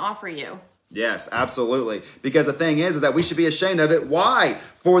world can offer you. Yes, absolutely. Because the thing is that we should be ashamed of it. Why?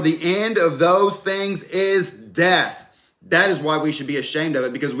 For the end of those things is death. That is why we should be ashamed of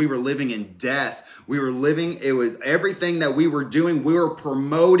it, because we were living in death. It was everything that we were doing. We were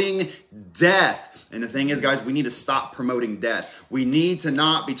promoting death. And the thing is, guys, we need to stop promoting death. We need to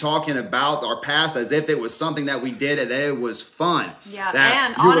not be talking about our past as if it was something that we did and it was fun. Yeah, that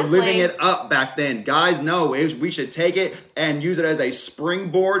and you honestly, were living it up back then. Guys, no, we should take it and use it as a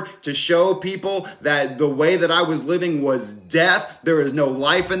springboard to show people that the way that I was living was death. There is no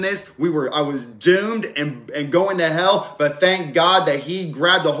life in this. I was doomed and going to hell. But thank God that He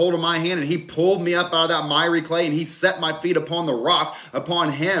grabbed a hold of my hand and He pulled me up out of that miry clay and He set my feet upon the rock,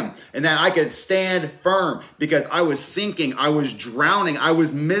 upon Him, and that I could stand firm, because I was sinking, I was drowning, I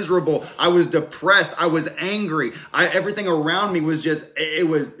was miserable, I was depressed, I was angry. Everything around me was it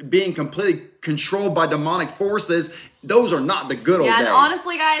was being completely controlled by demonic forces. Those are not the good old days. Yeah, and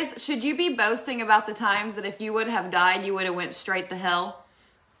honestly, guys, should you be boasting about the times that if you would have died, you would have went straight to hell?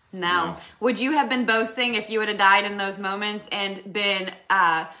 No. Would you have been boasting if you would have died in those moments and been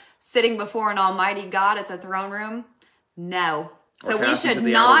sitting before an almighty God at the throne room? No. So we should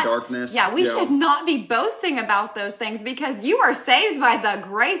not, should not be boasting about those things, because you are saved by the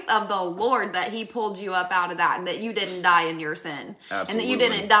grace of the Lord that He pulled you up out of that, and that you didn't die in your sin. Absolutely. And that you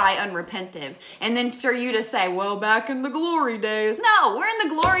didn't die unrepentive. And then for you to say, well, back in the glory days. No, we're in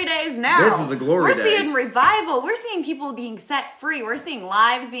the glory days now. This is the glory days. We're seeing revival. We're seeing people being set free. We're seeing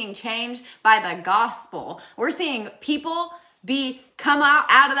lives being changed by the gospel. We're seeing people come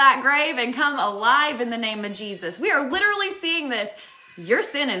out of that grave and come alive in the name of Jesus. We are literally seeing this. Your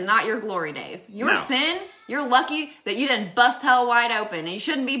sin is not your glory days. Your sin, you're lucky that you didn't bust hell wide open, and you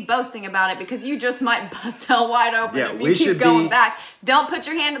shouldn't be boasting about it, because you just might bust hell wide open if you keep going back. Don't put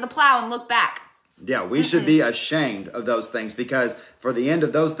your hand to the plow and look back. Yeah, we should be ashamed of those things, because for the end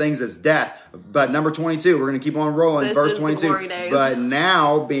of those things is death. But number 22, we're going to keep on rolling. Verse 22. But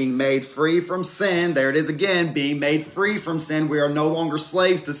now being made free from sin, there it is again, being made free from sin. We are no longer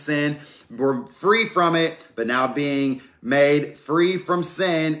slaves to sin. We're free from it, but now being made free from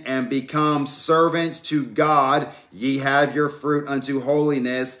sin and become servants to God, ye have your fruit unto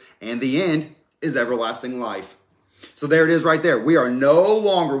holiness, and the end is everlasting life. So there it is right there. We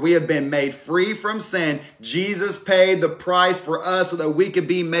have been made free from sin. Jesus paid the price for us so that we could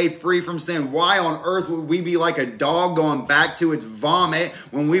be made free from sin. Why on earth would we be like a dog going back to its vomit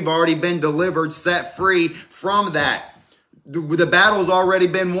when we've already been delivered, set free from that? The battle's already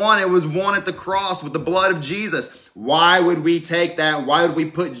been won. It was won at the cross with the blood of Jesus. Why would we take that? Why would we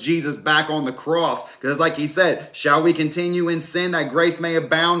put Jesus back on the cross? Because like He said, shall we continue in sin that grace may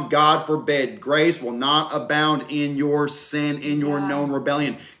abound? God forbid. Grace will not abound in your sin, in your known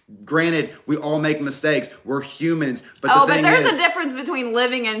rebellion. Granted, we all make mistakes. We're humans. But there's a difference between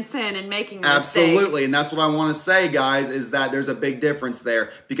living in sin and making mistakes. Absolutely. And that's what I want to say, guys, is that there's a big difference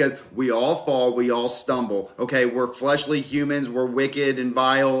there because we all fall, we all stumble. Okay, we're fleshly humans, we're wicked and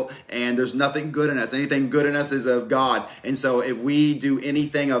vile, and there's nothing good in us. Anything good in us is of God. And so if we do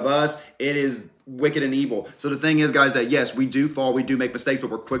anything of us, it is wicked and evil. So the thing is, guys, that yes, we do fall, we do make mistakes, but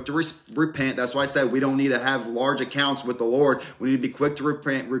we're quick to repent. That's why I said we don't need to have large accounts with the Lord. We need to be quick to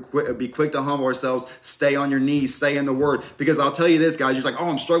repent, be quick to humble ourselves, stay on your knees, stay in the Word. Because I'll tell you this, guys, you're like, oh,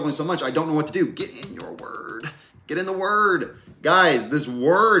 I'm struggling so much, I don't know what to do. Get in your Word. Get in the Word. Guys, this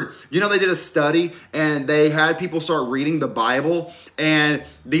Word, they did a study and they had people start reading the Bible, and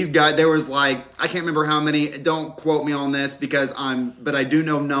these guys, there was like, I can't remember how many, don't quote me on this but I do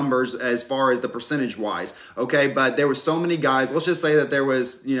know numbers as far as the percentage wise, okay? But there were so many guys, let's just say that there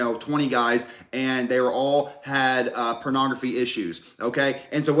was, 20 guys, and they were all had pornography issues, okay?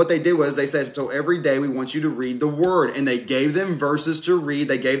 And so what they did was they said, so every day we want you to read the Word, and they gave them verses to read,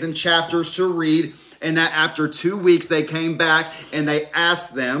 they gave them chapters to read, and that after 2 weeks they came back and they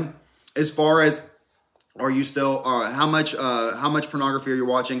asked them, as far as, are you still, how much pornography are you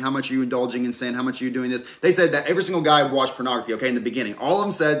watching? How much are you indulging in sin? How much are you doing this? They said that every single guy watched pornography, okay, in the beginning. All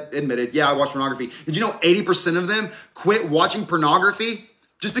of them admitted, yeah, I watched pornography. Did you know 80% of them quit watching pornography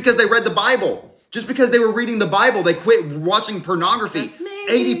just because they read the Bible? Just because they were reading the Bible, they quit watching pornography. That's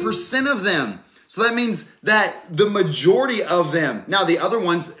amazing. 80% of them. So that means that the majority of them, now the other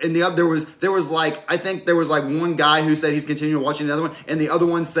ones, and there was like, I think there was like one guy who said he's continuing watching the other one, and the other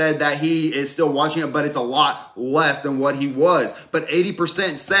one said that he is still watching it, but it's a lot less than what he was. But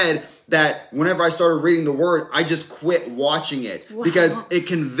 80% said that whenever I started reading the Word, I just quit watching it because it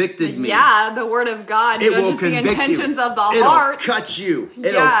convicted me. Yeah, the Word of God judges the intentions of the heart. It'll cut you.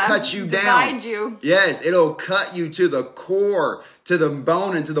 It'll cut you down. Divide you. Yes, it'll cut you to the core, to the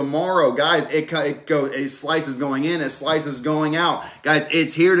bone and to the marrow. Guys, it slices going in, it slices going out. Guys,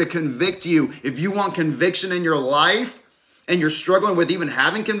 it's here to convict you. If you want conviction in your life, and you're struggling with even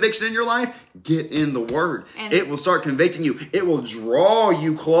having conviction in your life, get in the Word. And it will start convicting you. It will draw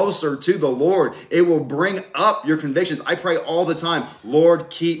you closer to the Lord. It will bring up your convictions. I pray all the time, Lord,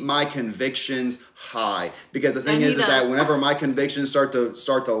 keep my convictions high. Because the thing is that whenever my convictions start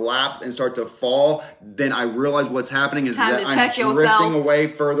to lapse and start to fall, then I realize what's happening is that I'm drifting away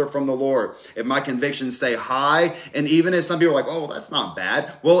further from the Lord. If my convictions stay high, and even if some people are like, oh, well, that's not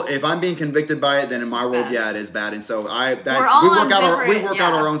bad. Well, if I'm being convicted by it, then in my world, yeah, it is bad. And so we work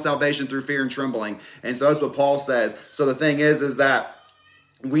out our own salvation through fear and trembling. And so that's what Paul says. So the thing is that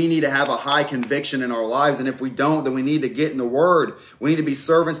we need to have a high conviction in our lives, and if we don't, then we need to get in the Word. We need to be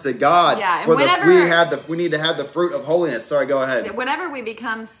servants to God. Yeah, we need to have the fruit of holiness. Sorry, go ahead. Whenever we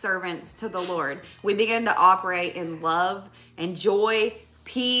become servants to the Lord, we begin to operate in love and joy,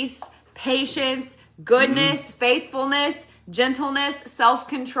 peace, patience, goodness, faithfulness, gentleness,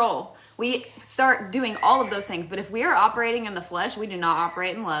 self-control. We start doing all of those things. But if we are operating in the flesh, we do not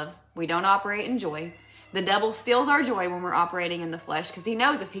operate in love. We don't operate in joy. The devil steals our joy when we're operating in the flesh, because he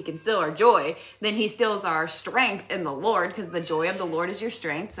knows if he can steal our joy, then he steals our strength in the Lord, because the joy of the Lord is your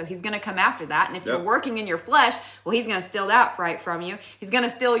strength. So he's going to come after that. And if you're working in your flesh, well, he's going to steal that right from you. He's going to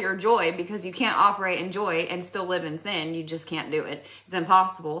steal your joy, because you can't operate in joy and still live in sin. You just can't do it. It's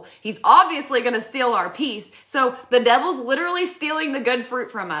impossible. He's obviously going to steal our peace. So the devil's literally stealing the good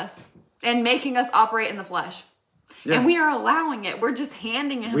fruit from us and making us operate in the flesh. Yeah. And we are allowing it. We're just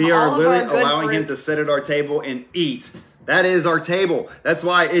handing him all of our good fruit. We are literally allowing him to sit at our table and eat. That is our table. That's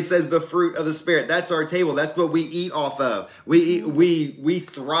why it says the fruit of the Spirit. That's our table. That's what we eat off of. We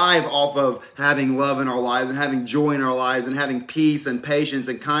thrive off of having love in our lives and having joy in our lives and having peace and patience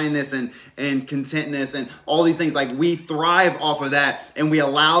and kindness and contentness and all these things. Like, we thrive off of that, and we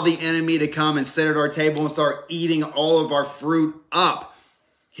allow the enemy to come and sit at our table and start eating all of our fruit up.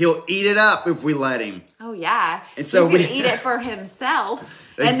 He'll eat it up if we let him. Oh, yeah. And so he can eat it for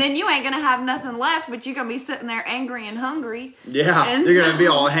himself. And then you ain't going to have nothing left, but you're going to be sitting there angry and hungry. Yeah, and you're going to be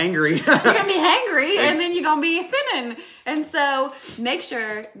all hangry. You're going to be hangry, and then you're going to be sinning. And so make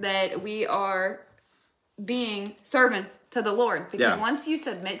sure that we are being servants to the Lord, because once you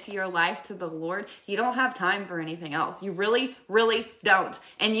submit to your life to the Lord, you don't have time for anything else. You really, really don't.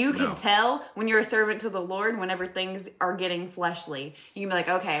 And you can tell when you're a servant to the Lord whenever things are getting fleshly. You can be like,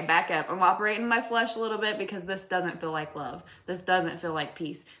 okay, back up. I'm operating my flesh a little bit because this doesn't feel like love. This doesn't feel like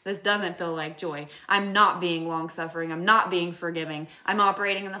peace. This doesn't feel like joy. I'm not being long-suffering. I'm not being forgiving. I'm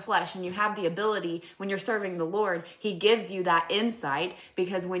operating in the flesh. And you have the ability, when you're serving the Lord, He gives you that insight,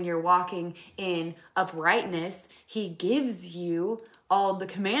 because when you're walking in uprightness, He gives you all the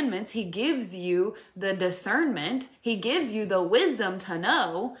commandments. He gives you the discernment. He gives you the wisdom to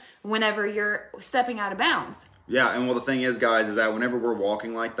know whenever you're stepping out of bounds. Yeah, and well, the thing is, guys, is that whenever we're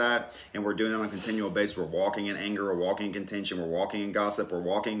walking like that, and we're doing it on a continual basis, we're walking in anger, we're walking in contention, we're walking in gossip, we're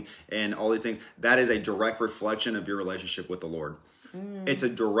walking in all these things, that is a direct reflection of your relationship with the Lord. It's a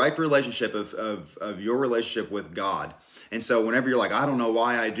direct relationship of your relationship with God. And so whenever you're like, I don't know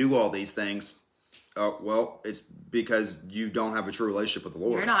why I do all these things, well, it's because you don't have a true relationship with the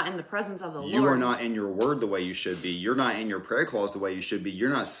Lord. You're not in the presence of the Lord. You are not in your word the way you should be. You're not in your prayer clause the way you should be. You're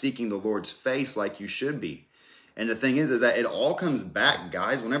not seeking the Lord's face like you should be. And the thing is that it all comes back,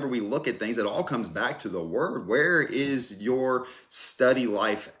 guys, whenever we look at things, it all comes back to the Word. Where is your study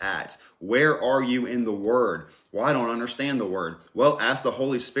life at? Where are you in the Word? Well, I don't understand the Word. Well, ask the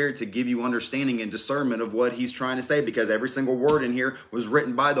Holy Spirit to give you understanding and discernment of what He's trying to say, because every single word in here was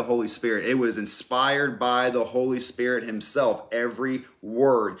written by the Holy Spirit. It was inspired by the Holy Spirit Himself, every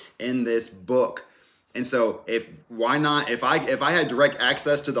word in this book. And so if I had direct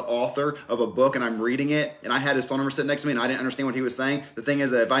access to the author of a book and I'm reading it and I had his phone number sitting next to me and I didn't understand what he was saying, the thing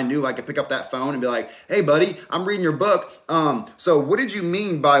is that if I knew, I could pick up that phone and be like, hey buddy, I'm reading your book. So what did you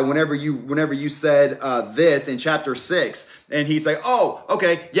mean by whenever you said this in chapter 6? And he's like, oh,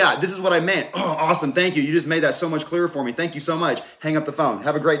 okay, yeah, this is what I meant. Oh, awesome, thank you. You just made that so much clearer for me. Thank you so much. Hang up the phone.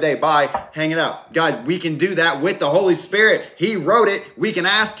 Have a great day. Bye. Hang it up. Guys, we can do that with the Holy Spirit. He wrote it. We can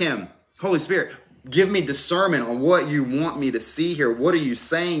ask Him, Holy Spirit, give me discernment on what you want me to see here. What are you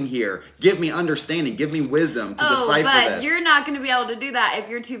saying here? Give me understanding. Give me wisdom to decipher this. But you're not going to be able to do that if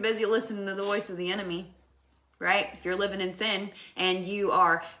you're too busy listening to the voice of the enemy, right? If you're living in sin and you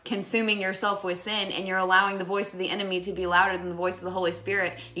are consuming yourself with sin and you're allowing the voice of the enemy to be louder than the voice of the Holy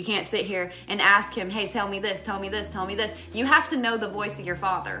Spirit, you can't sit here and ask Him, hey, tell me this, tell me this, tell me this. You have to know the voice of your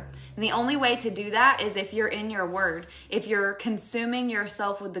Father. And the only way to do that is if you're in your word, if you're consuming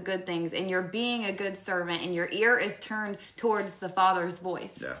yourself with the good things and you're being a good servant and your ear is turned towards the Father's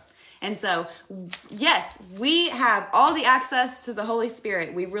voice. Yeah. And so, yes, we have all the access to the Holy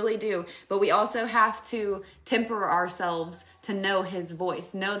Spirit. We really do. But we also have to temper ourselves to know His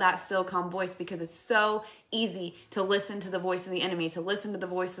voice, know that still calm voice, because it's so easy to listen to the voice of the enemy, to listen to the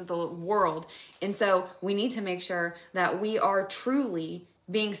voice of the world. And so we need to make sure that we are truly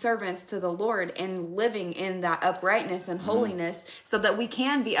being servants to the Lord and living in that uprightness and holiness, so that we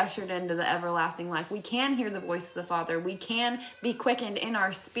can be ushered into the everlasting life. We can hear the voice of the Father. We can be quickened in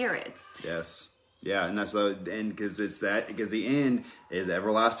our spirits. Yes. Yeah, and that's the end, because the end is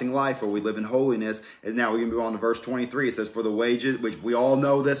everlasting life, where we live in holiness. And now we can move on to verse 23. It says, for the wages, which we all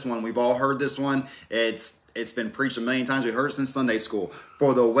know this one, we've all heard this one. It's been preached a million times. We heard it since Sunday school.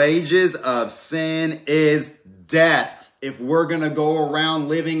 For the wages of sin is death. If we're going to go around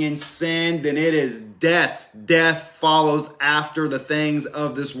living in sin, then it is death. Death follows after the things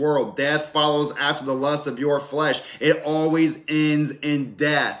of this world. Death follows after the lust of your flesh. It always ends in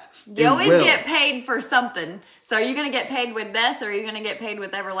death. You always get paid for something. So are you going to get paid with death, or are you going to get paid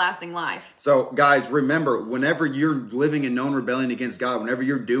with everlasting life? So guys, remember, whenever you're living in known rebellion against God, whenever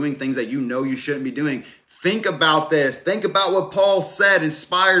you're doing things that you know you shouldn't be doing, think about this. Think about what Paul said,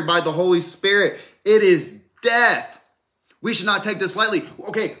 inspired by the Holy Spirit. It is death. We should not take this lightly.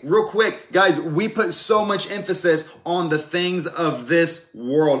 Okay, real quick, guys, we put so much emphasis on the things of this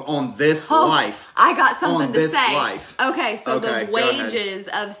world, on this life. I got something to say. Life. Okay, so the wages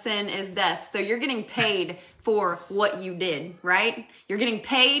of sin is death. So you're getting paid for what you did, right? You're getting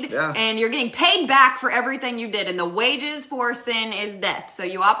paid, and you're getting paid back for everything you did. And the wages for sin is death. So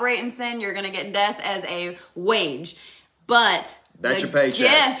you operate in sin, you're going to get death as a wage. But that's your paycheck.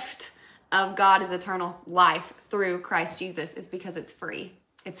 Gift of God is eternal life through Christ Jesus, is because it's free.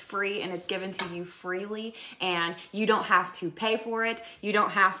 It's free, and it's given to you freely, and you don't have to pay for it. You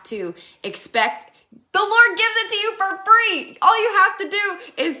don't have to expect. The Lord gives it to you for free. All you have to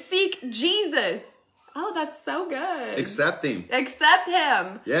do is seek Jesus. Oh, that's so good. Accept Him. Accept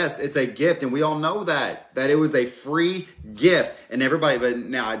Him. Yes, it's a gift, and we all know that it was a free gift. And everybody, but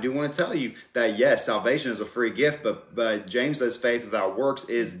now I do want to tell you that yes, salvation is a free gift, but James says faith without works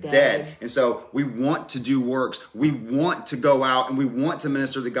is dead. And so we want to do works. We want to go out and we want to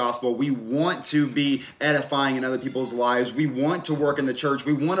minister the gospel. We want to be edifying in other people's lives. We want to work in the church.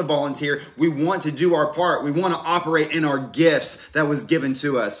 We want to volunteer. We want to do our part. We want to operate in our gifts that was given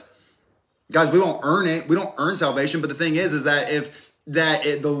to us. Guys, we don't earn it. We don't earn salvation. But the thing is that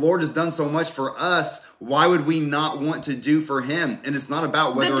the Lord has done so much for us, why would we not want to do for him? And it's not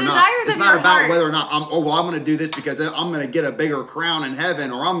about whether or not I'm going to do this because I'm going to get a bigger crown in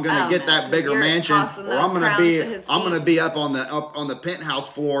heaven, or I'm going to get that bigger mansion, or I'm going to be up on the penthouse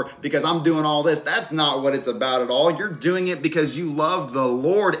floor because I'm doing all this. That's not what it's about at all. You're doing it because you love the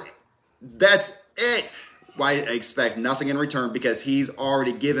Lord. That's it. I expect nothing in return because he's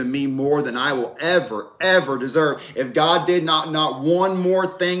already given me more than I will ever deserve. If God did not one more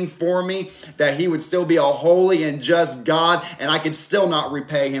thing for me, that he would still be a holy and just God, and I could still not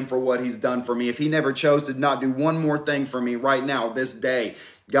repay him for what he's done for me. If he never chose to not do one more thing for me right now, this day.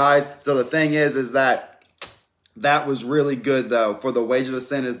 Guys, so the thing is that was really good, though. For the wages of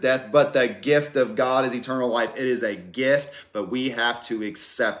sin is death, but the gift of God is eternal life. It is a gift, but we have to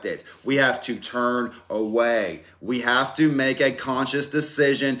accept it. We have to turn away. We have to make a conscious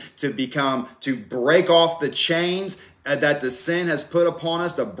decision to break off the chains that the sin has put upon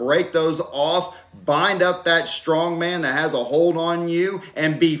us, to break those off, bind up that strong man that has a hold on you,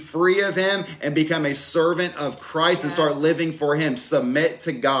 and be free of him and become a servant of Christ and start living for him. Submit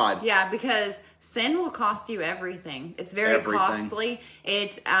to God. Yeah, because sin will cost you everything. It's very costly.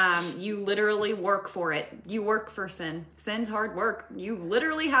 It's you literally work for it. You work for sin. Sin's hard work. You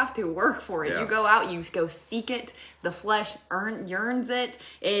literally have to work for it. Yeah. You go out, you go seek it. The flesh yearns it.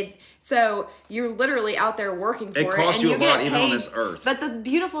 So you're literally out there working for it. It costs you a lot even on this earth. But the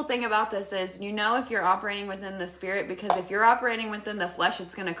beautiful thing about this is, if you're operating within the Spirit, because if you're operating within the flesh,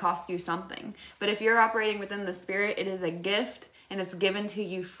 it's going to cost you something. But if you're operating within the Spirit, it is a gift. And it's given to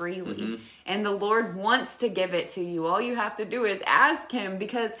you freely. Mm-hmm. And the Lord wants to give it to you. All you have to do is ask him,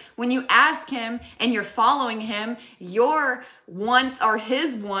 because when you ask him and you're following him, your wants are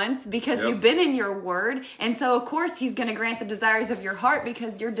his wants, because you've been in your word. And so, of course, he's going to grant the desires of your heart,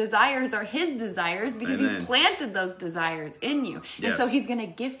 because your desires are his desires, because he's planted those desires in you. Yes. And so he's going to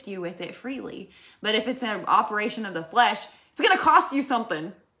gift you with it freely. But if it's an operation of the flesh, it's going to cost you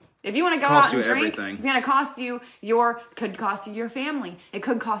something. If you want to go out and drink, it's going to cost you could cost you your family. It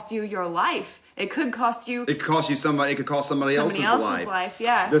could cost you your life. It could cost somebody. It could cost somebody else's life.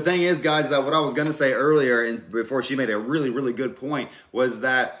 Yeah. The thing is, guys, that what I was going to say earlier, and before she made a really, really good point, was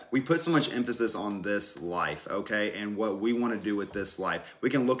that we put so much emphasis on this life, okay, and what we want to do with this life.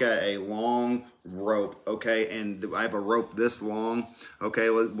 We can look at a long rope, okay, and I have a rope this long, okay.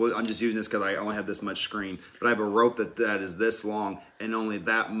 I'm just using this because I only have this much screen, but I have a rope that is this long, and only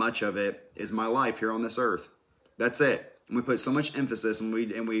that much of it is my life here on this earth. That's it. And we put so much emphasis, and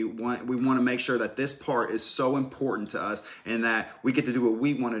we want to make sure that this part is so important to us, and that we get to do what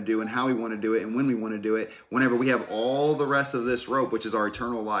we want to do and how we want to do it and when we want to do it, whenever we have all the rest of this rope, which is our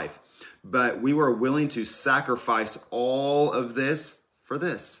eternal life. But we were willing to sacrifice all of this for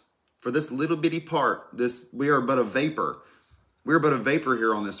this little bitty part. We are but a vapor. We're but a vapor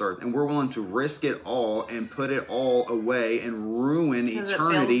here on this earth, and we're willing to risk it all and put it all away and ruin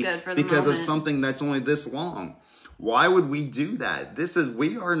eternity because of something that's only this long. Why would we do that? This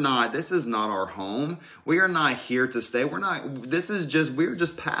is not our home. We are not here to stay. We're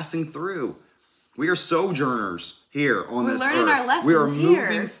just passing through. We are sojourners here on this earth. Our lessons we are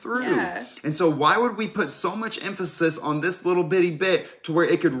moving through. Yeah. And so why would we put so much emphasis on this little bitty bit to where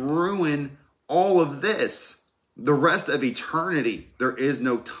it could ruin all of this? The rest of eternity, there is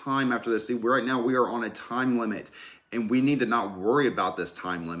no time after this. See, right now we are on a time limit. And we need to not worry about this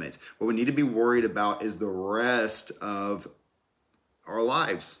time limit. What we need to be worried about is the rest of our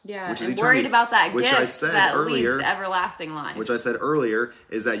lives. Yeah, which is and eternity, worried about that gift that leads to everlasting life. Which I said earlier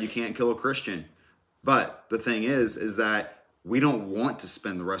is that you can't kill a Christian. But the thing is that we don't want to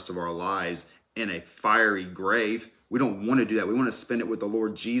spend the rest of our lives in a fiery grave. We don't want to do that. We want to spend it with the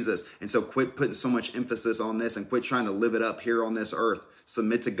Lord Jesus. And so quit putting so much emphasis on this and quit trying to live it up here on this earth.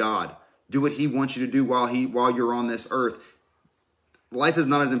 Submit to God. Do what he wants you to do while you're on this earth. Life is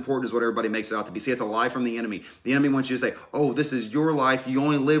not as important as what everybody makes it out to be. See, it's a lie from the enemy. The enemy wants you to say, oh, this is your life. You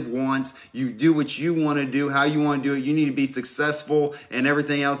only live once. You do what you want to do, how you want to do it. You need to be successful and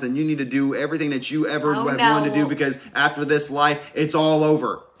everything else. And you need to do everything that you ever have wanted to do, because after this life, it's all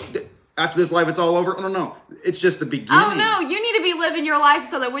over. After this life, it's all over? Oh, no. It's just the beginning. Oh, no. You need to be living your life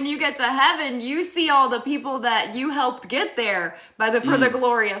so that when you get to heaven, you see all the people that you helped get there for the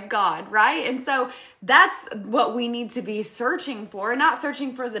glory of God, right? And so that's what we need to be searching for. Not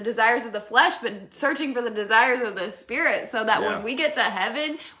searching for the desires of the flesh, but searching for the desires of the Spirit, so that when we get to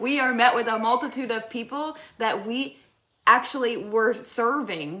heaven, we are met with a multitude of people that we actually were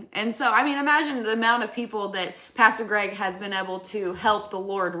serving. And so, I mean, imagine the amount of people that Pastor Greg has been able to help the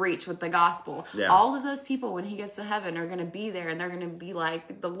Lord reach with the gospel. Yeah. All of those people, when he gets to heaven, are going to be there, and they're going to be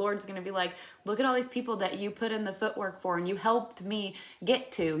like, the Lord's going to be like, look at all these people that you put in the footwork for and you helped me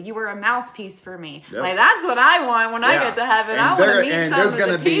get to. You were a mouthpiece for me. Yep. Like, that's what I want when I get to heaven. I want to meet some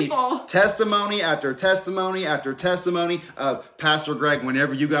of the people. Testimony after testimony after testimony of Pastor Greg.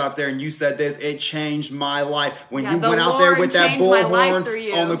 Whenever you got up there and you said this, it changed my life. When you went out there with that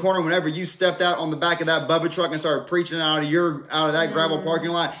bullhorn on the corner, whenever you stepped out on the back of that Bubba truck and started preaching out of that gravel parking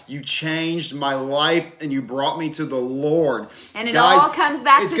lot, you changed my life and you brought me to the Lord. And it all comes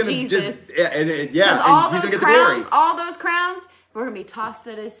back to Jesus. And he's going to get the glory. All those crowns, we're going to be tossed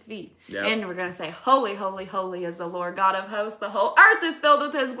at his feet. Yep. And we're going to say, holy, holy, holy is the Lord God of hosts. The whole earth is filled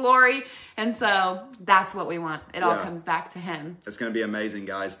with his glory. And so that's what we want. It all comes back to him. It's going to be amazing,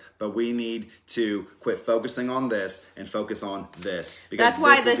 guys. But we need to quit focusing on this and focus on this. Because that's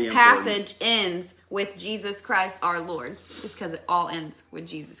why this passage ends with Jesus Christ our Lord. It's because it all ends with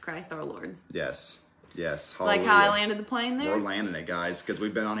Jesus Christ our Lord. Yes. Yes. Hallelujah. Like how I landed the plane there? We're landing it, guys, because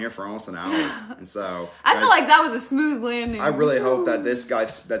we've been on here for almost an hour. And so I feel like that was a smooth landing. I really hope that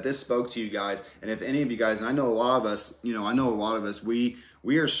this spoke to you guys. And if any of you guys, and I know a lot of us,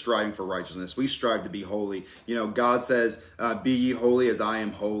 we are striving for righteousness. We strive to be holy. You know, God says, be ye holy as I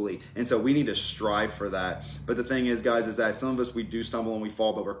am holy. And so we need to strive for that. But the thing is, guys, is that some of us, we do stumble and we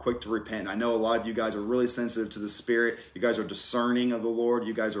fall, but we're quick to repent. And I know a lot of you guys are really sensitive to the Spirit. You guys are discerning of the Lord.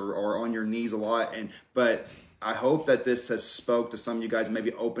 You guys are on your knees a lot. But I hope that this has spoke to some of you guys,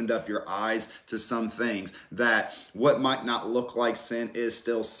 maybe opened up your eyes to some things, that what might not look like sin is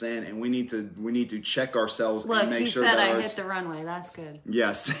still sin, and we need to check ourselves and make sure that I hit the runway. That's good.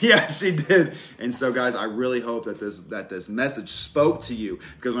 Yes, yes, she did. And so, guys, I really hope that this message spoke to you,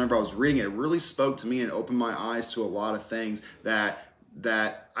 because whenever I was reading it, it really spoke to me and opened my eyes to a lot of things that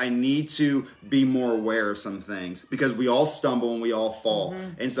I need to be more aware of some things, because we all stumble and we all fall.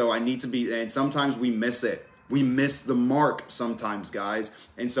 Mm-hmm. And so I need to be, and sometimes we miss it. We miss the mark sometimes, guys.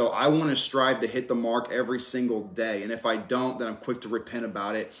 And so I want to strive to hit the mark every single day. And if I don't, then I'm quick to repent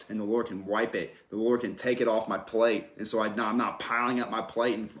about it, and the Lord can wipe it. The Lord can take it off my plate. And so I'm not piling up my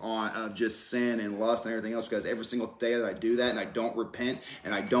plate of just sin and lust and everything else, because every single day that I do that and I don't repent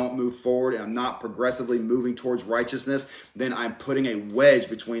and I don't move forward and I'm not progressively moving towards righteousness, then I'm putting a wedge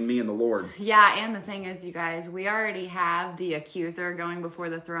between me and the Lord. Yeah, and the thing is, you guys, we already have the accuser going before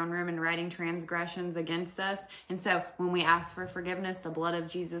the throne room and writing transgressions against us. And so when we ask for forgiveness, the blood of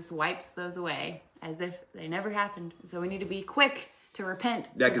Jesus wipes those away as if they never happened. So we need to be quick to repent.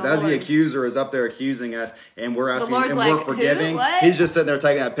 Yeah, because as the accuser is up there accusing us and we're asking and we're forgiving, he's just sitting there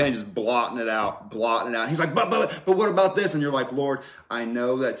taking that pen and just blotting it out. He's like, but what about this? And you're like, Lord, I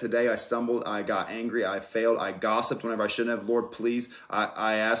know that today I stumbled, I got angry, I failed, I gossiped whenever I shouldn't have. Lord, please,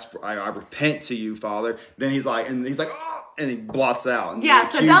 I repent to you, Father. Then he's like, oh, and he blots out. And yeah,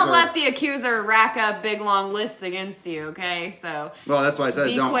 so don't let the accuser rack up big long lists against you, okay? So well, that's why it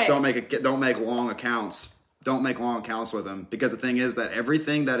says don't make long accounts. Don't make long accounts with them, because the thing is that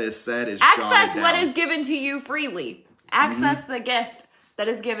everything that is said is access what is given to you freely. Access the gift that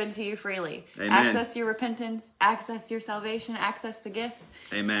is given to you freely. Amen. Access your repentance, access your salvation, access the gifts.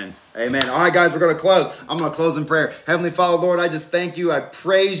 Amen. Amen. All right, guys, we're going to close. I'm going to close in prayer. Heavenly Father, Lord, I just thank you. I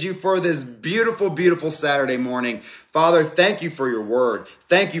praise you for this beautiful, beautiful Saturday morning. Father, thank you for your word.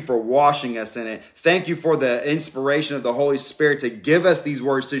 Thank you for washing us in it. Thank you for the inspiration of the Holy Spirit to give us these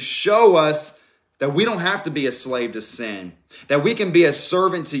words, to show us that we don't have to be a slave to sin, that we can be a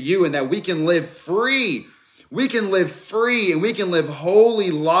servant to you, and that we can live free. We can live free and we can live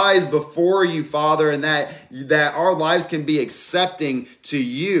holy lives before you, Father, and that our lives can be accepting to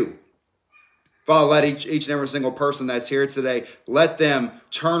you. Father, let each and every single person that's here today, let them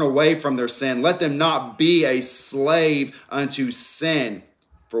turn away from their sin. Let them not be a slave unto sin.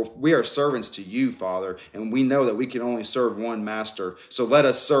 For we are servants to you, Father, and we know that we can only serve one master. So let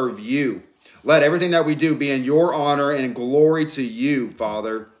us serve you. Let everything that we do be in your honor and glory to you,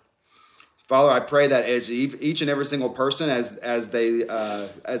 Father. Father, I pray that as each and every single person, as they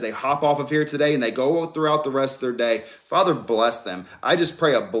hop off of here today and they go throughout the rest of their day, Father, bless them. I just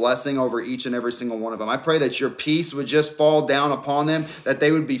pray a blessing over each and every single one of them. I pray that your peace would just fall down upon them, that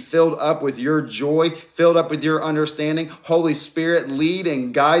they would be filled up with your joy, filled up with your understanding. Holy Spirit, lead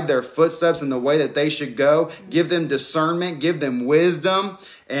and guide their footsteps in the way that they should go. Give them discernment, give them wisdom,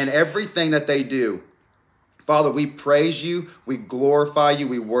 and everything that they do. Father, we praise you, we glorify you,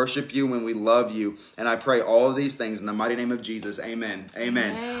 we worship you, and we love you. And I pray all of these things in the mighty name of Jesus. Amen.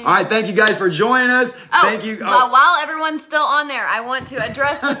 Amen. Amen. All right, thank you guys for joining us. Thank you. But while everyone's still on there, I want to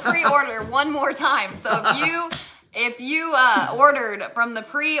address the pre-order one more time. So if you If you ordered from the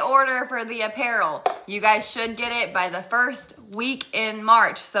pre-order for the apparel, you guys should get it by the first week in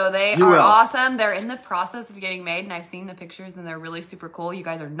March. So they are awesome. They're in the process of getting made, and I've seen the pictures, and they're really super cool. You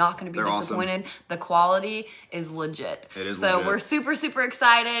guys are not going to be disappointed. Awesome. The quality is legit. It is legit. So we're super, super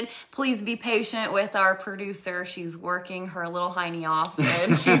excited. Please be patient with our producer. She's working her little hiney off,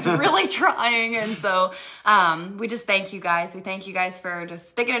 and she's really trying. And so we just thank you guys. We thank you guys for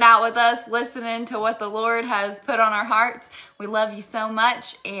just sticking it out with us, listening to what the Lord has put on our hearts. We love you so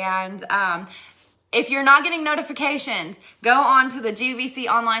much. And if you're not getting notifications, go on to the GBC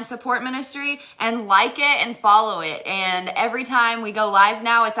Online Support Ministry and like it and follow it. And every time we go live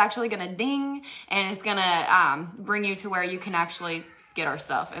now, it's actually going to ding, and it's going to bring you to where you can actually get our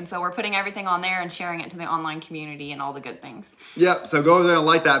stuff. And so we're putting everything on there and sharing it to the online community and all the good things. Yep. So go over there and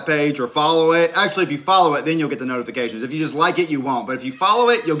like that page or follow it. Actually, if you follow it, then you'll get the notifications. If you just like it, you won't. But if you follow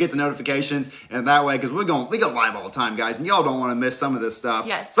it, you'll get the notifications. And that way, because we go live all the time, guys, and y'all don't want to miss some of this stuff.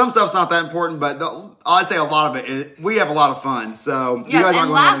 Yes. Some stuff's not that important, but I'd say a lot of it, we have a lot of fun. So yes, you guys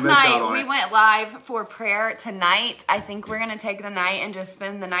aren't going to miss out on it. We went live for prayer tonight. I think we're going to take the night and just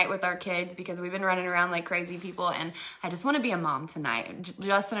spend the night with our kids, because we've been running around like crazy people, and I just want to be a mom tonight.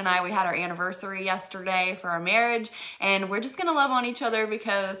 Justin and I, we had our anniversary yesterday for our marriage, and we're just gonna love on each other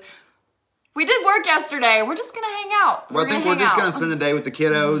because we did work yesterday. We're just gonna hang out. Well, I think we're just gonna spend the day with the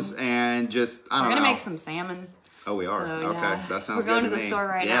kiddos and just we're gonna make some salmon. Oh, we are. So, okay, yeah. that sounds good. We're going to the store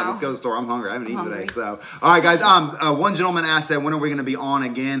right now. Yeah, let's go to the store. I'm hungry. I haven't eaten today. So, all right, guys. One gentleman asked that when are we going to be on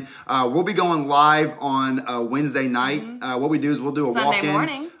again? We'll be going live on Wednesday night. What we do is we'll do a Sunday walk-in.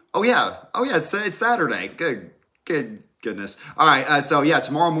 morning. Oh yeah. It's Saturday. Good. Goodness. All right. So yeah,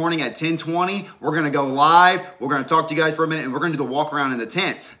 tomorrow morning at 10:20, we're going to go live. We're going to talk to you guys for a minute, and we're going to do the walk around in the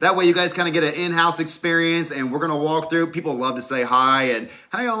tent. That way you guys kind of get an in-house experience, and we're going to walk through. People love to say hi and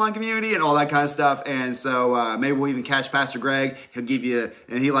hi online community and all that kind of stuff. And so maybe we'll even catch Pastor Greg. He'll give you,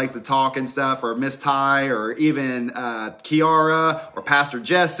 and he likes to talk and stuff, or Miss Ty, or even Kiara or Pastor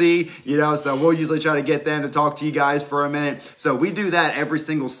Jesse, so we'll usually try to get them to talk to you guys for a minute. So we do that every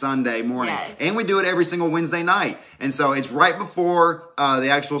single Sunday morning, and we do it every single Wednesday night. And so it's right before the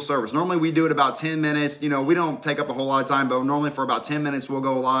actual service. Normally we do it about 10 minutes. We don't take up a whole lot of time, but normally for about 10 minutes we'll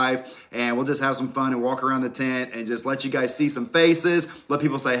go live, and we'll just have some fun and walk around the tent and just let you guys see some faces, let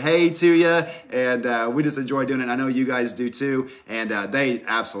people say hey to you, and we just enjoy doing it. I know you guys do too, and they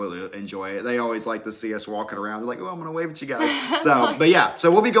absolutely enjoy it. They always like to see us walking around. They're like, oh, I'm going to wave at you guys. So, but yeah,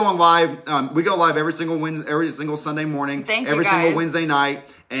 so we'll be going live. We go live every single Sunday morning, every single Wednesday night.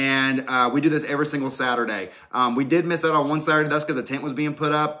 And we do this every single Saturday. We did miss out on one Saturday. That's because the tent was being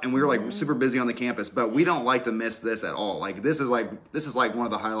put up, and we were like super busy on the campus. But we don't like to miss this at all. Like this is like one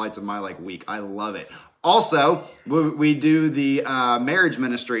of the highlights of my week. I love it. Also, we do the marriage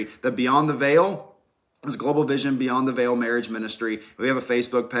ministry, the Beyond the Veil. It's Global Vision Beyond the Veil Marriage Ministry. We have a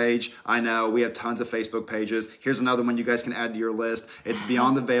Facebook page. I know we have tons of Facebook pages. Here's another one you guys can add to your list. It's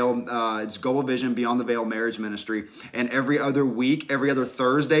Beyond the Veil. It's Global Vision Beyond the Veil Marriage Ministry. And every other week, every other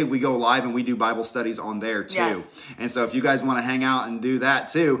Thursday, we go live and we do Bible studies on there too. Yes. And so if you guys want to hang out and do that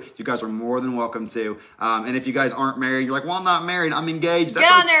too, you guys are more than welcome to. And if you guys aren't married, you're like, well, I'm not married. I'm engaged.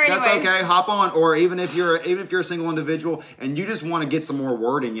 Get on there anyway. That's okay. Hop on. Or even if you're a single individual and you just want to get some more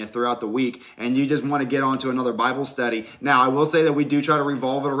word in you throughout the week, and you just want to get onto another Bible study. Now, I will say that we do try to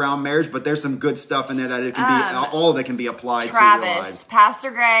revolve it around marriage, but there's some good stuff in there that it can be, all of it can be applied to your lives.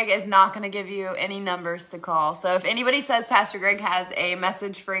 Pastor Greg is not going to give you any numbers to call. So if anybody says Pastor Greg has a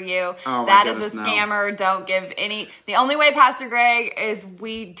message for you, that is a scammer. No. Don't give any. The only way Pastor Greg is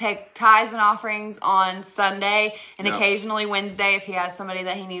we take tithes and offerings on Sunday and occasionally Wednesday if he has somebody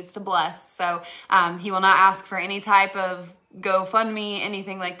that he needs to bless. So he will not ask for any type of GoFundMe,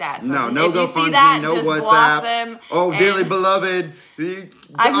 anything like that. So no GoFundMe, no WhatsApp. Block them. Oh, dearly beloved,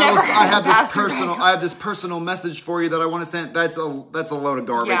 I have this personal message for you that I want to send. That's a load of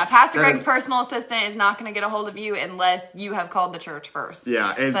garbage. Yeah, Pastor Greg's personal assistant is not going to get a hold of you unless you have called the church first.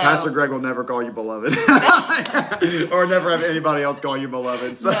 Yeah, and Pastor Greg will never call you beloved, or never have anybody else call you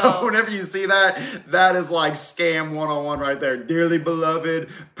beloved. So whenever you see that is like scam 101 right there. Dearly beloved,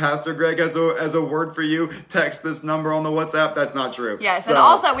 Pastor Greg has a word for you. Text this number on the WhatsApp. That's not true. Yes, and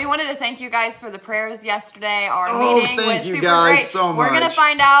also we wanted to thank you guys for the prayers yesterday. Our meeting was super great. So much. We're going to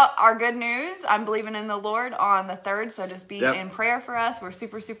find out our good news. I'm believing in the Lord on the 3rd, so just be in prayer for us. We're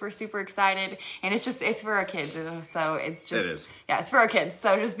super, super, super excited, and it's for our kids, so it's for our kids.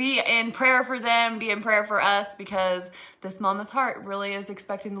 So just be in prayer for them, be in prayer for us, because this mama's heart really is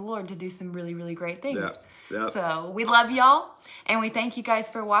expecting the Lord to do some really, really great things. Yep. So we love y'all, and we thank you guys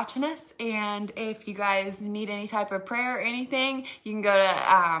for watching us. And if you guys need any type of prayer or anything, you can go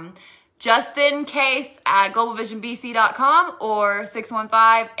to JustinCase at globalvisionbc.com or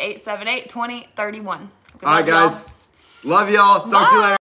 615-878-2031. All right, guys. Love y'all. Talk to you later.